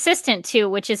stays consistent too,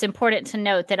 which is important to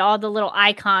note that all the little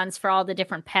icons for all the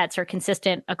different pets are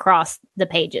consistent across the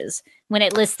pages when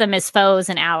it lists them as foes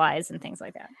and allies and things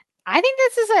like that. I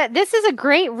think this is a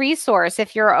great resource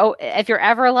if you're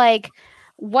ever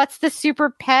what's the super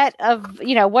pet of,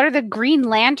 what are the Green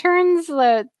Lanterns,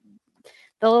 the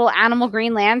little animal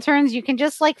Green Lanterns. You can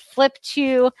just flip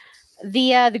to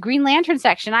the Green Lantern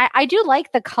section. I do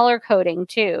like the color coding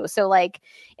too. So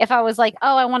if I was oh,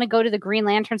 I want to go to the Green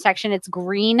Lantern section, it's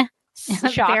green.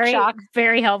 Shock.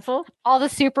 Very helpful. All the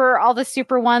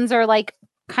super ones are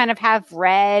kind of have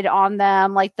red on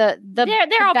them. They're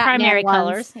all Batman primary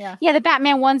ones. colors. Yeah, the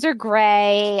Batman ones are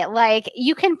gray.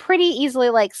 You can pretty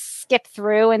easily skip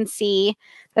through and see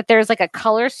that there's a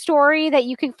color story that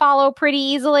you can follow pretty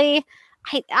easily.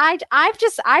 I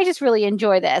just really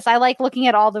enjoy this. I like looking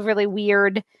at all the really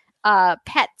weird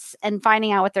pets and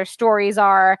finding out what their stories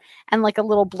are and a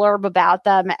little blurb about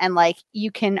them, and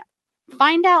you can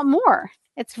find out more.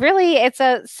 It's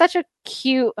such a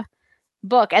cute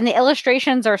book, and the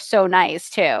illustrations are so nice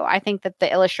too. I think that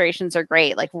the illustrations are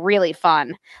great, really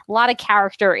fun. A lot of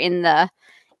character in the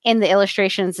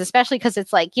illustrations, especially because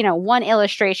it's one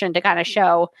illustration to kind of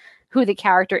show who the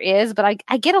character is, but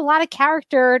I get a lot of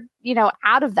character,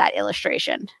 out of that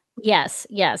illustration. Yes.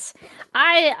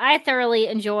 I thoroughly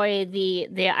enjoy the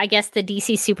I guess the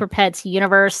DC Super Pets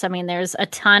universe. There's a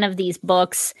ton of these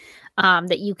books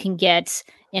that you can get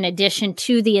in addition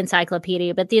to the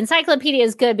encyclopedia, but the encyclopedia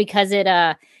is good because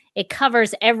it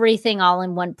covers everything all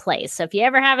in one place. So if you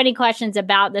ever have any questions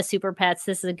about the Super Pets,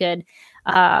 this is a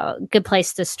good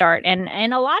place to start.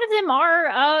 And a lot of them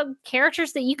are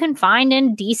characters that you can find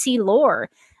in DC lore.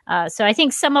 So I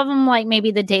think some of them,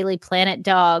 maybe the Daily Planet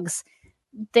dogs,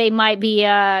 they might be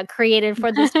created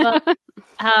for this book.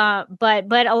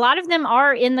 But a lot of them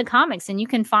are in the comics, and you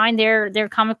can find their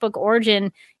comic book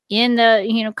origin in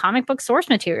the comic book source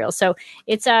material. So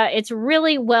it's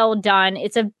really well done.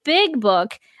 It's a big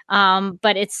book,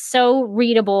 but it's so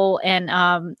readable and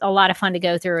a lot of fun to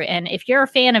go through. And if you're a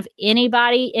fan of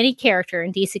any character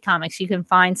in DC Comics, you can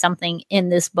find something in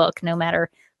this book, no matter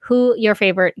who your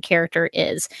favorite character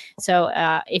is. So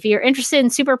if you're interested in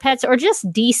Super Pets or just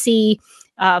DC,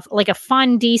 like a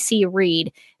fun DC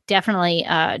read, definitely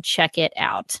check it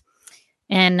out.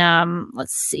 And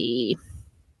let's see.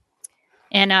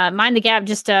 And Mind the Gap,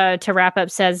 just to wrap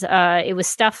up, says it was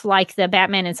stuff like the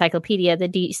Batman Encyclopedia, the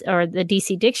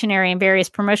DC Dictionary, and various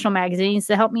promotional magazines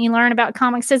that helped me learn about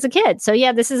comics as a kid. So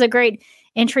yeah, this is a great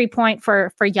entry point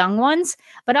for young ones,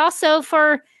 but also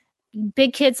for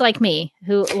big kids like me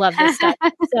who love this stuff.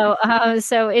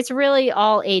 So it's really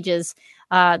all ages,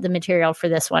 the material for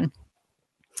this one.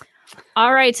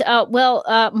 All right.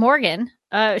 Morgan.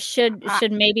 Should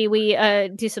maybe we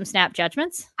do some snap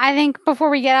judgments? I think before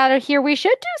we get out of here, we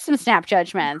should do some snap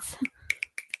judgments.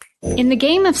 In the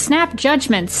game of snap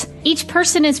judgments, each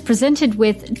person is presented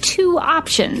with 2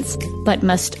 options, but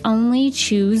must only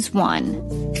choose one.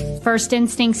 First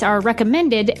instincts are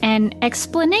recommended and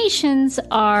explanations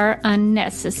are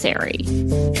unnecessary.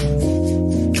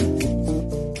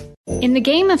 In the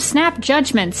game of snap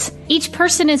judgments, each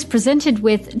person is presented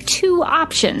with 2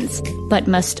 options, but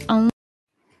must only...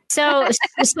 So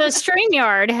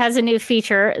StreamYard has a new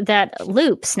feature that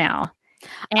loops now.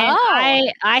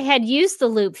 And I had used the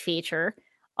loop feature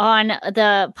on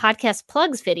the podcast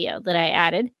plugs video that I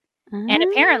added. And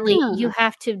apparently you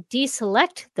have to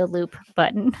deselect the loop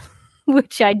button,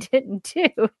 which I didn't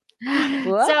do.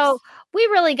 Whoops. So we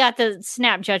really got the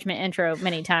snap judgment intro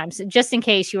many times, just in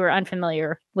case you were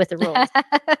unfamiliar with the rules.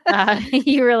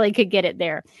 You really could get it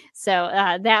there. So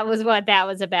that was what that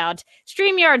was about.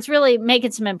 StreamYard's really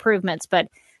making some improvements, but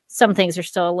some things are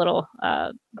still a little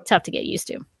tough to get used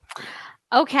to.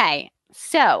 Okay,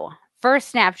 so first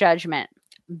snap judgment.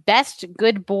 Best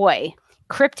good boy,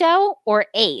 Crypto or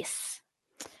Ace?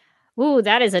 Ooh,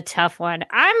 that is a tough one.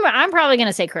 I'm probably going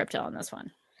to say Crypto on this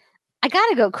one. I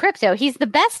gotta go Crypto. He's the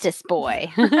bestest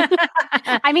boy.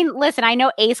 I mean, listen, I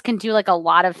know Ace can do like a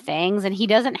lot of things and he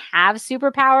doesn't have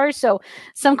superpowers. So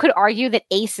some could argue that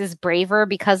Ace is braver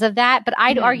because of that. But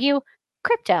I'd argue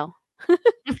Crypto.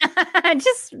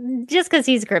 just because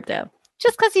he's Crypto.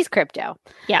 Just because he's Crypto.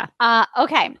 Yeah.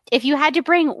 Okay. If you had to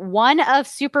bring one of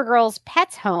Supergirl's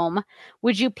pets home,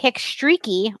 would you pick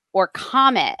Streaky or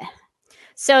Comet?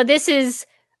 So this is...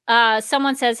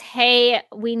 someone says, hey,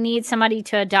 we need somebody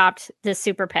to adopt this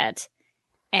super pet.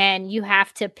 And you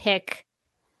have to pick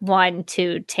one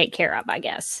to take care of, I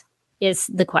guess, is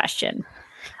the question.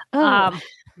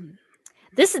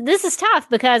 This is tough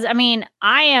because, I mean,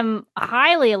 I am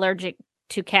highly allergic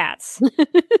to cats.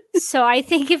 So I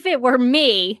think if it were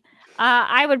me,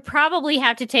 I would probably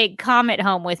have to take Comet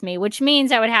home with me, which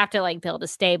means I would have to like build a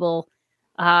stable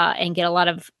and get a lot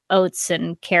of oats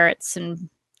and carrots and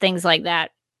things like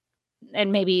that.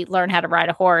 And maybe learn how to ride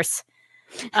a horse.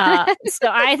 So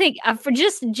I think for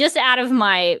just out of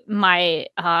my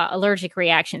allergic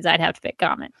reactions, I'd have to pick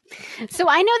Comet. So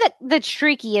I know that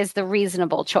Streaky is the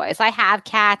reasonable choice. I have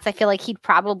cats. I feel like he'd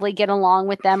probably get along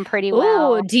with them pretty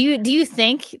well. Ooh, do you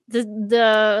think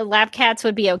the lab cats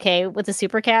would be okay with the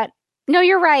super cat? No,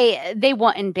 you're right. They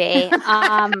wouldn't be.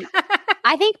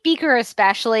 I think Beaker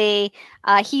especially,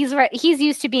 he's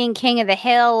used to being king of the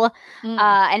hill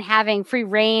and having free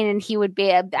reign, and he would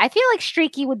be. I feel like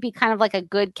Streaky would be kind of like a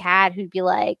good cat who'd be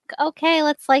like, okay,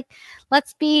 let's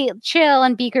be chill,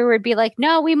 and Beaker would be like,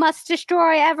 no, we must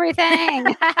destroy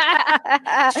everything.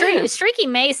 Streaky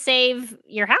may save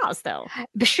your house, though.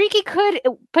 Streaky could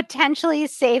potentially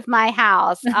save my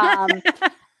house.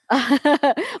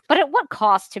 But at what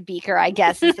cost to Beaker, I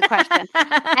guess, is the question.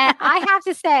 And I have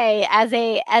to say,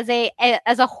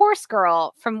 as a horse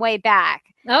girl from way back,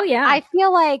 oh yeah, I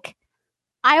feel like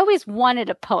I always wanted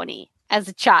a pony as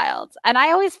a child, and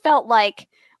I always felt like,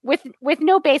 with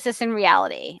no basis in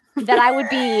reality, that I would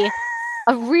be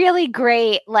a really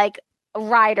great like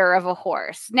rider of a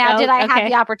horse. Now, did I have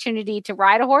the opportunity to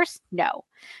ride a horse? No.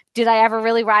 Did I ever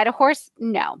really ride a horse?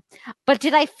 No. But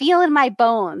did I feel in my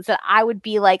bones that I would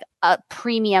be like a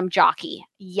premium jockey?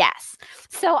 Yes.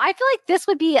 So I feel like this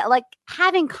would be like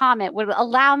having Comet would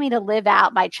allow me to live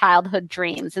out my childhood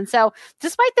dreams. And so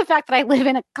despite the fact that I live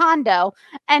in a condo,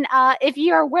 and if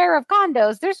you're aware of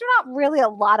condos, there's not really a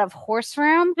lot of horse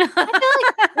room. I feel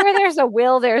like where there's a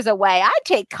will, there's a way. I'd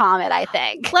take Comet, I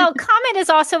think. Well, Comet is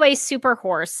also a super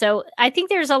horse. So I think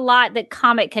there's a lot that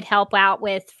Comet could help out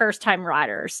with first-time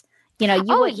riders. You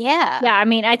know, yeah. I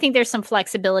mean, I think there's some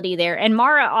flexibility there. And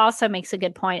Mara also makes a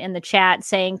good point in the chat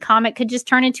saying Comet could just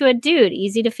turn into a dude,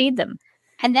 easy to feed them.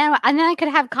 And then I could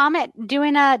have Comet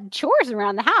doing chores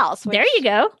around the house. There you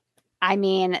go. I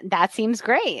mean, that seems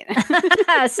great.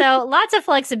 So lots of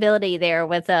flexibility there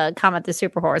with Comet the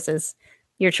Super Horses.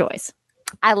 Your choice.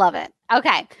 I love it.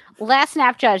 Okay. Last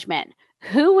snap judgment.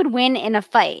 Who would win in a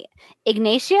fight,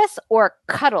 Ignatius or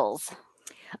Cuddles?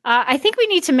 I think we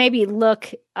need to maybe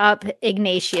look up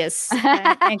Ignatius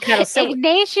and Cuddles. So,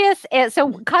 Ignatius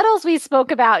so Cuddles we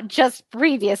spoke about just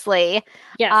previously,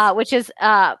 yes. Which is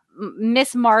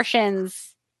Miss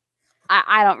Martian's.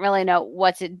 I don't really know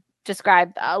what to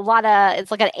describe.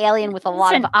 It's like an alien with a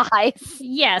lot of eyes.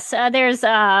 Yes, there's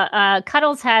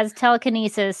Cuddles has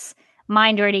telekinesis,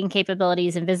 mind reading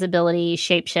capabilities, invisibility,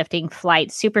 shape-shifting,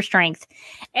 flight, super strength.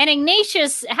 And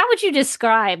Ignatius, how would you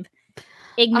describe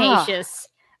Ignatius?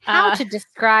 How to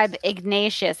describe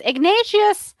Ignatius?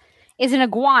 Ignatius is an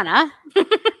iguana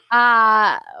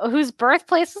whose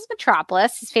birthplace was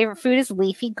Metropolis. His favorite food is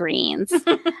leafy greens.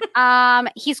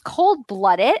 He's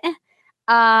cold-blooded.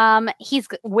 He's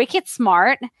wicked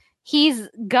smart. He's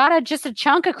got just a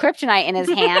chunk of kryptonite in his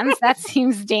hands. That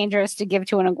seems dangerous to give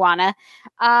to an iguana.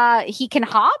 He can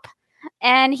hop,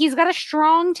 and he's got a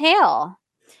strong tail.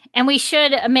 And we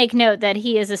should make note that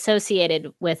he is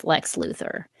associated with Lex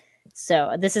Luthor.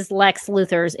 So this is Lex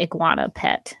Luthor's iguana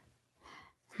pet.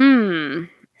 So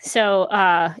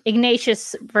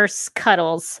Ignatius versus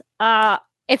Cuddles.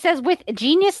 It says, with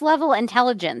genius level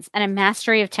intelligence and a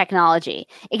mastery of technology,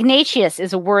 Ignatius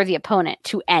is a worthy opponent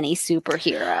to any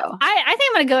superhero. I think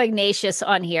I'm going to go Ignatius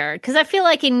on here because I feel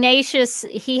like Ignatius,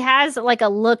 he has like a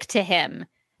look to him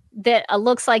that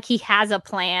looks like he has a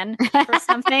plan for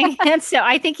something. And so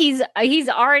I think he's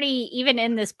already, even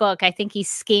in this book, I think he's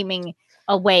scheming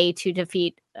a way to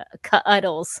defeat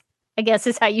Cuddles, I guess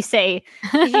is how you say.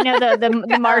 You know,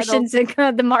 the Martians,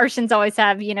 the Martians always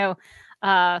have,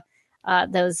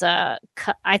 those I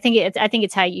think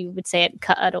it's how you would say it,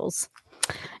 Cuddles.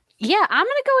 Yeah, I'm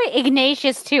gonna go with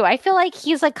Ignatius too. I feel like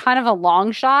he's like kind of a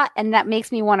long shot, and that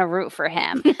makes me want to root for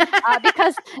him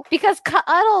because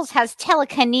Cuddles has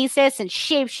telekinesis and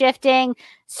shape shifting,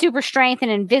 super strength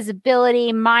and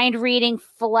invisibility, mind reading,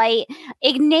 flight.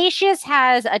 Ignatius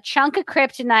has a chunk of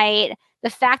kryptonite,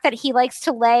 the fact that he likes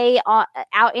to lay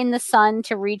out in the sun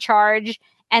to recharge,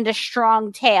 and a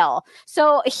strong tail.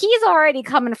 So he's already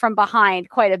coming from behind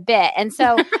quite a bit. And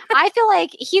so I feel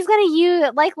like he's going to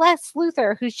use, like Lex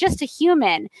Luthor, who's just a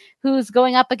human who's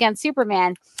going up against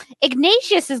Superman.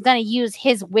 Ignatius is going to use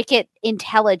his wicked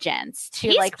intelligence to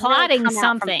he's like plotting really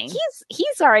something.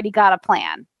 He's already got a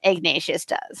plan. Ignatius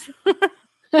does.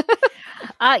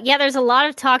 Yeah, there's a lot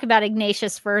of talk about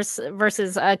Ignatius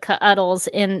versus Cuddles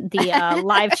in the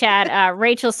live chat.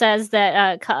 Rachel says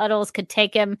that Cuddles could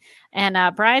take him, and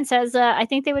Brian says, I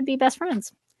think they would be best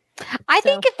friends. I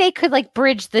think if they could like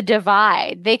bridge the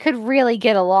divide, they could really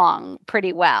get along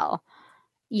pretty well.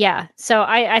 Yeah, so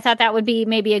I thought that would be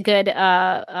maybe a good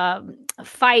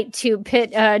fight to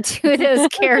pit two of those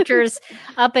characters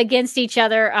up against each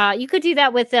other. You could do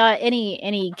that with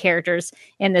any characters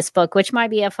in this book, which might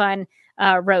be a fun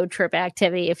road trip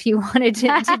activity if you wanted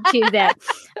to do that.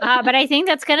 But I think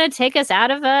that's going to take us out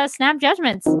of Snap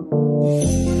Judgments.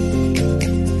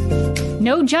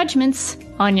 No judgments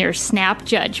on your Snap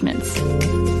Judgments.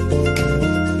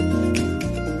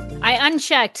 I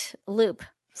unchecked loop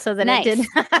so that nice. it did.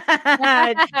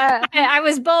 I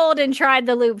was bold and tried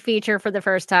the loop feature for the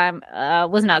first time.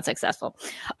 Was not successful.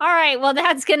 All right. Well,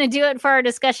 that's going to do it for our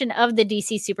discussion of the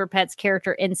DC Super Pets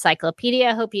character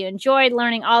encyclopedia. Hope you enjoyed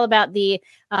learning all about the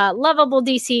lovable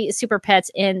DC Super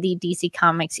Pets in the DC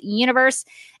Comics universe.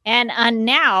 And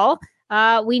now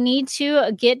we need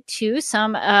to get to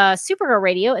some Supergirl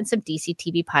Radio and some DC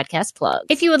TV podcast plugs.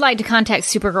 If you would like to contact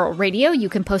Supergirl Radio, you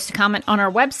can post a comment on our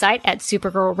website at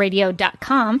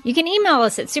supergirlradio.com. You can email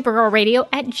us at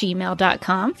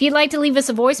supergirlradio@gmail.com. If you'd like to leave us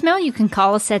a voicemail, you can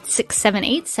call us at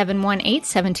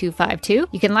 678-718-7252.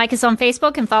 You can like us on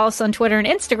Facebook and follow us on Twitter and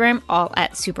Instagram, all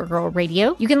at Supergirl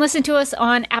Radio. You can listen to us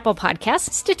on Apple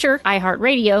Podcasts, Stitcher,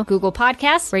 iHeartRadio, Google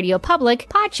Podcasts, Radio Public,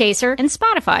 Podchaser, and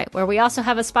Spotify, where we also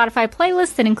have a Spotify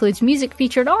playlist that includes music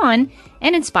featured on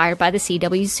and inspired by the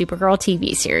CW's Supergirl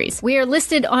TV series. We are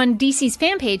listed on DC's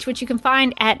fan page, which you can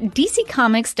find at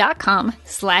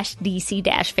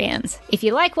dccomics.com/DC-fans. If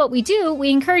you like what we do,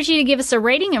 we encourage you to give us a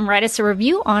rating and write us a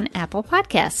review on Apple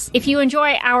Podcasts. If you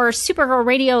enjoy our Supergirl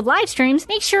Radio live streams,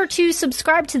 make sure to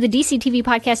subscribe to the DC TV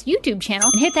Podcast YouTube channel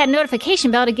and hit that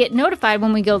notification bell to get notified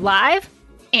when we go live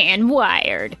and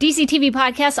wired. DC TV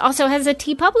Podcast also has a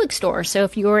TeePublic store, so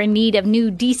if you're in need of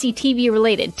new DC TV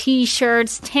related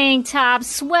t-shirts, tank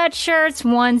tops, sweatshirts,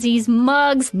 onesies,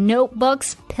 mugs,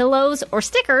 notebooks, pillows, or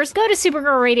stickers, go to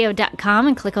supergirlradio.com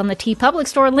and click on the TeePublic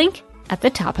store link at the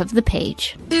top of the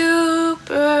page.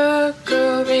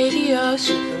 Supergirl Radio,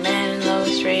 Superman and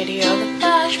Lois Radio, The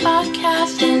Flash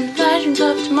Podcast, and Legends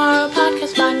of Tomorrow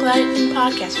Podcast, Blacklight and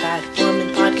Podcast Bad Woman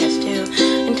Podcast. podcast too.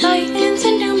 And Titans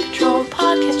and Doom Patrol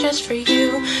podcast just for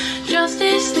you.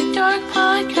 Justice League Dark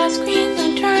podcast, Green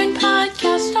Lantern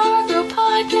podcast, Stargirl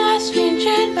podcast, Strange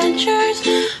Adventures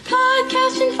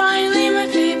podcast, and finally my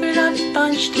favorite of the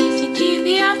bunch, DC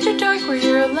TV After Dark, where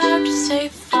you're allowed to say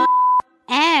fuck.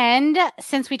 And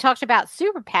since we talked about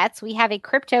Super Pets, we have a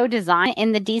crypto design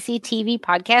in the DC TV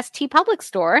podcast TeePublic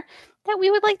store that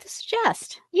we would like to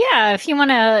suggest. Yeah, if you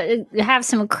want to have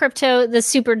some Crypto the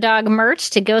Super Dog merch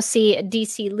to go see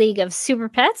DC League of Super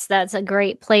Pets, that's a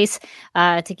great place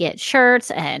to get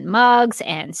shirts and mugs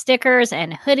and stickers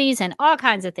and hoodies and all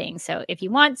kinds of things. So if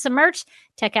you want some merch,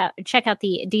 check out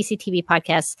the DC TV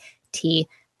podcast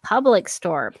TeePublic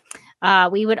store.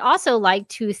 We would also like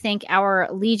to thank our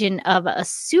legion of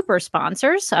super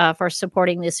sponsors for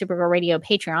supporting the Supergirl Radio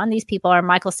Patreon. These people are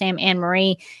Michael, Sam, Anne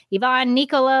Marie, Yvonne,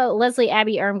 Nicola, Leslie,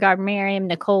 Abby, Irmgard, Miriam,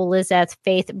 Nicole, Lizeth,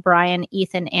 Faith, Brian,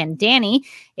 Ethan, and Danny.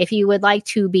 If you would like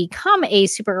to become a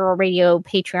Supergirl Radio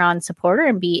Patreon supporter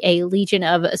and be a legion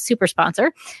of super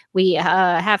sponsor, we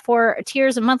have 4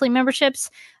 tiers of monthly memberships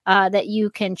that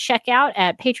you can check out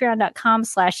at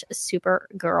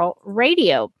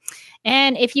patreon.com/supergirlradio.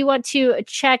 And if you want to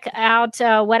check out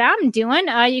what I'm doing,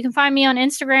 you can find me on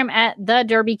Instagram at The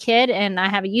Derby Kid. And I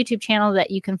have a YouTube channel that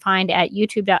you can find at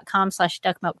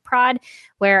youtube.com/duckmilkprod,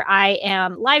 where I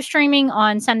am live streaming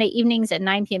on Sunday evenings at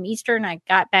 9 p.m. Eastern. I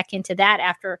got back into that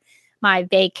after my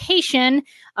vacation,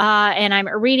 and I'm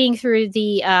reading through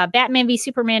the Batman v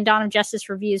Superman Dawn of Justice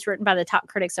reviews written by the top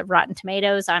critics of Rotten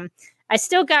Tomatoes. I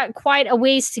still got quite a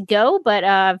ways to go, but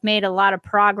I've made a lot of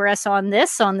progress on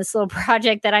this little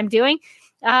project that I'm doing.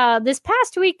 This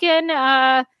past weekend,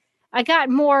 I got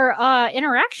more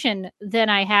interaction than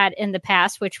I had in the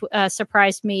past, which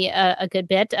surprised me a good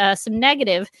bit. Some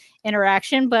negative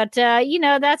interaction, but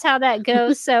that's how that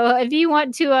goes. So if you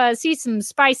want to see some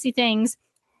spicy things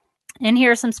and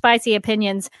hear some spicy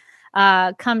opinions,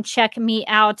 come check me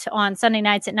out on Sunday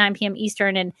nights at 9 p.m.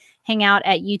 Eastern and hang out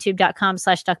at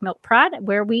youtube.com/duckmilkprod,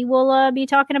 where we will be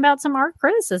talking about some art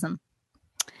criticism.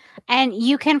 And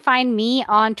you can find me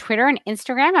on Twitter and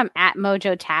Instagram. I'm at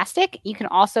Mojotastic. You can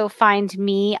also find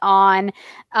me on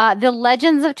the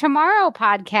Legends of Tomorrow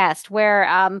podcast, where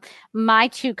my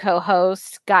 2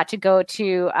 co-hosts got to go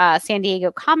to San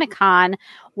Diego Comic-Con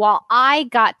while I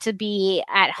got to be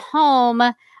at home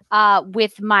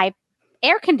with my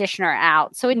air conditioner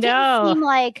out. So it didn't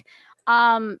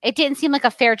seem like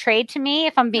a fair trade to me,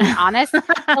 if I'm being honest.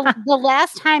 The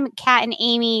last time Kat and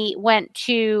Amy went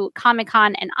to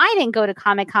Comic-Con and I didn't go to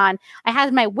Comic-Con, I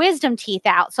had my wisdom teeth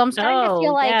out. So I'm starting to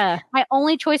feel like my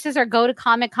only choices are go to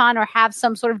Comic-Con or have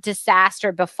some sort of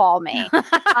disaster befall me.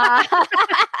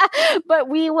 But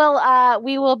we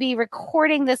will be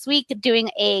recording this week, doing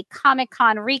a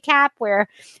Comic-Con recap where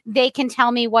they can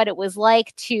tell me what it was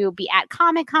like to be at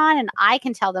Comic-Con, and I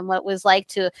can tell them what it was like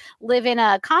to live in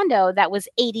a condo that was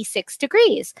 86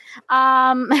 degrees.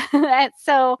 And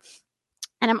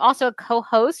I'm also a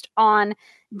co-host on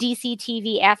DC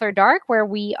TV After Dark, where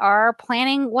we are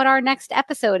planning what our next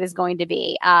episode is going to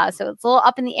be. So it's a little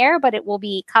up in the air, but it will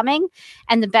be coming.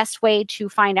 And the best way to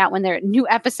find out when there are new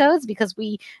episodes, because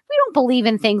we don't believe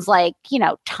in things like,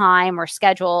 time or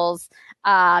schedules.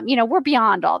 We're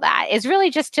beyond all that, is really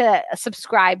just to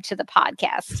subscribe to the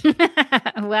podcast.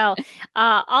 Well,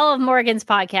 all of Morgan's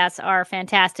podcasts are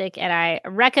fantastic, and I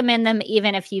recommend them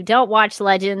even if you don't watch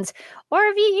Legends, or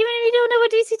even if you don't know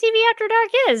what DC TV After Dark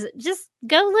is. Just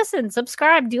go listen,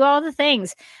 subscribe, do all the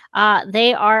things.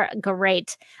 They are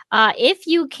great. If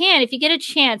you get a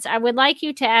chance, I would like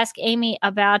you to ask Amy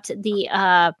about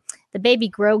the baby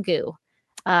Grogu.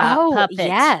 Puppet.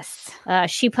 Yes.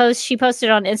 She posted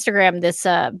on Instagram this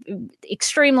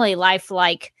extremely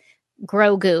lifelike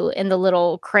Grogu in the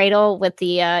little cradle with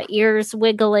the ears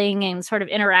wiggling and sort of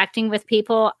interacting with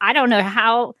people. I don't know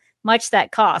how much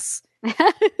that costs,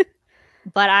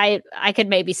 but I could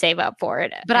maybe save up for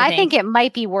it. But I think it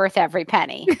might be worth every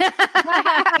penny. It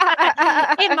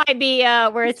might be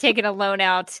worth taking a loan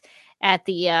out at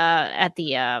the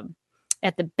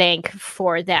bank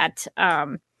for that.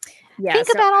 Think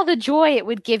about all the joy it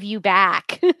would give you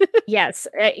back. Yes,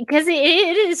 because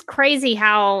it is crazy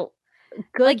how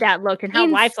good that looked and how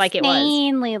lifelike it was.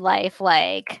 Insanely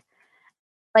lifelike.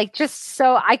 Just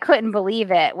so I couldn't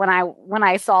believe it when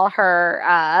I saw her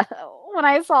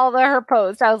her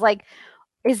post. I was like,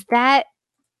 is that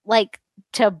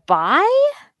to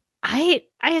buy? I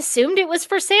assumed it was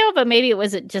for sale, but maybe it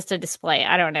was just a display.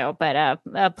 I don't know,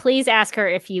 but please ask her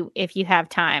if you have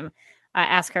time.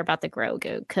 Ask her about the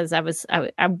Grogu, because I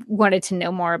wanted to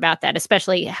know more about that,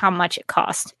 especially how much it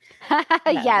cost.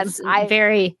 Yes,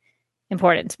 very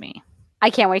important to me. I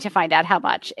can't wait to find out how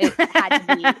much. It had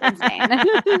to be insane.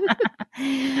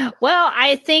 Well,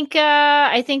 I think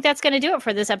that's going to do it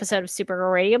for this episode of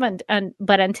Supergirl Radio.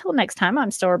 But until next time,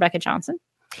 I'm still Rebecca Johnson.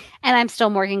 And I'm still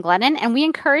Morgan Glennon. And we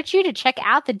encourage you to check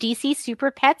out the DC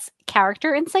Super Pets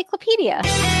Character Encyclopedia.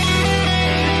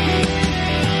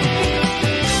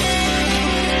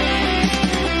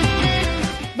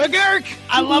 McGurk!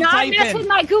 I love Not typing. mess with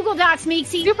my Google Docs,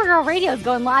 Meeksy. Supergirl Radio is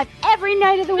going live every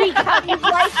night of the week. How do you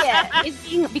like it?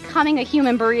 Is becoming a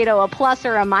human burrito a plus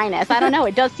or a minus? I don't know.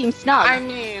 It does seem snug. I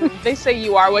mean, they say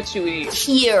you are what you eat.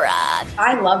 Kira.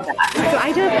 I llove that. So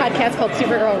I do a podcast called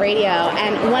Supergirl Radio,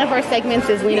 and one of our segments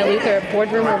is Lena Luthor,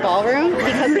 Boardroom or Ballroom,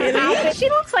 because her outfit. She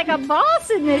looks like a boss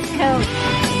in this coat.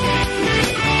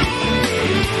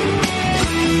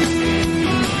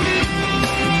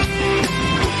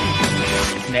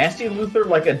 Nasty Luthor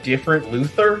like a different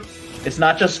Luthor? It's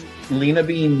not just Lena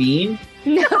being mean?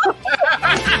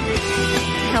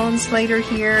 Helen Slater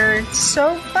here. It's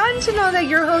so fun to know that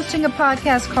you're hosting a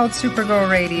podcast called Supergirl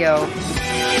Radio.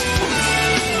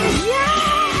 Yeah!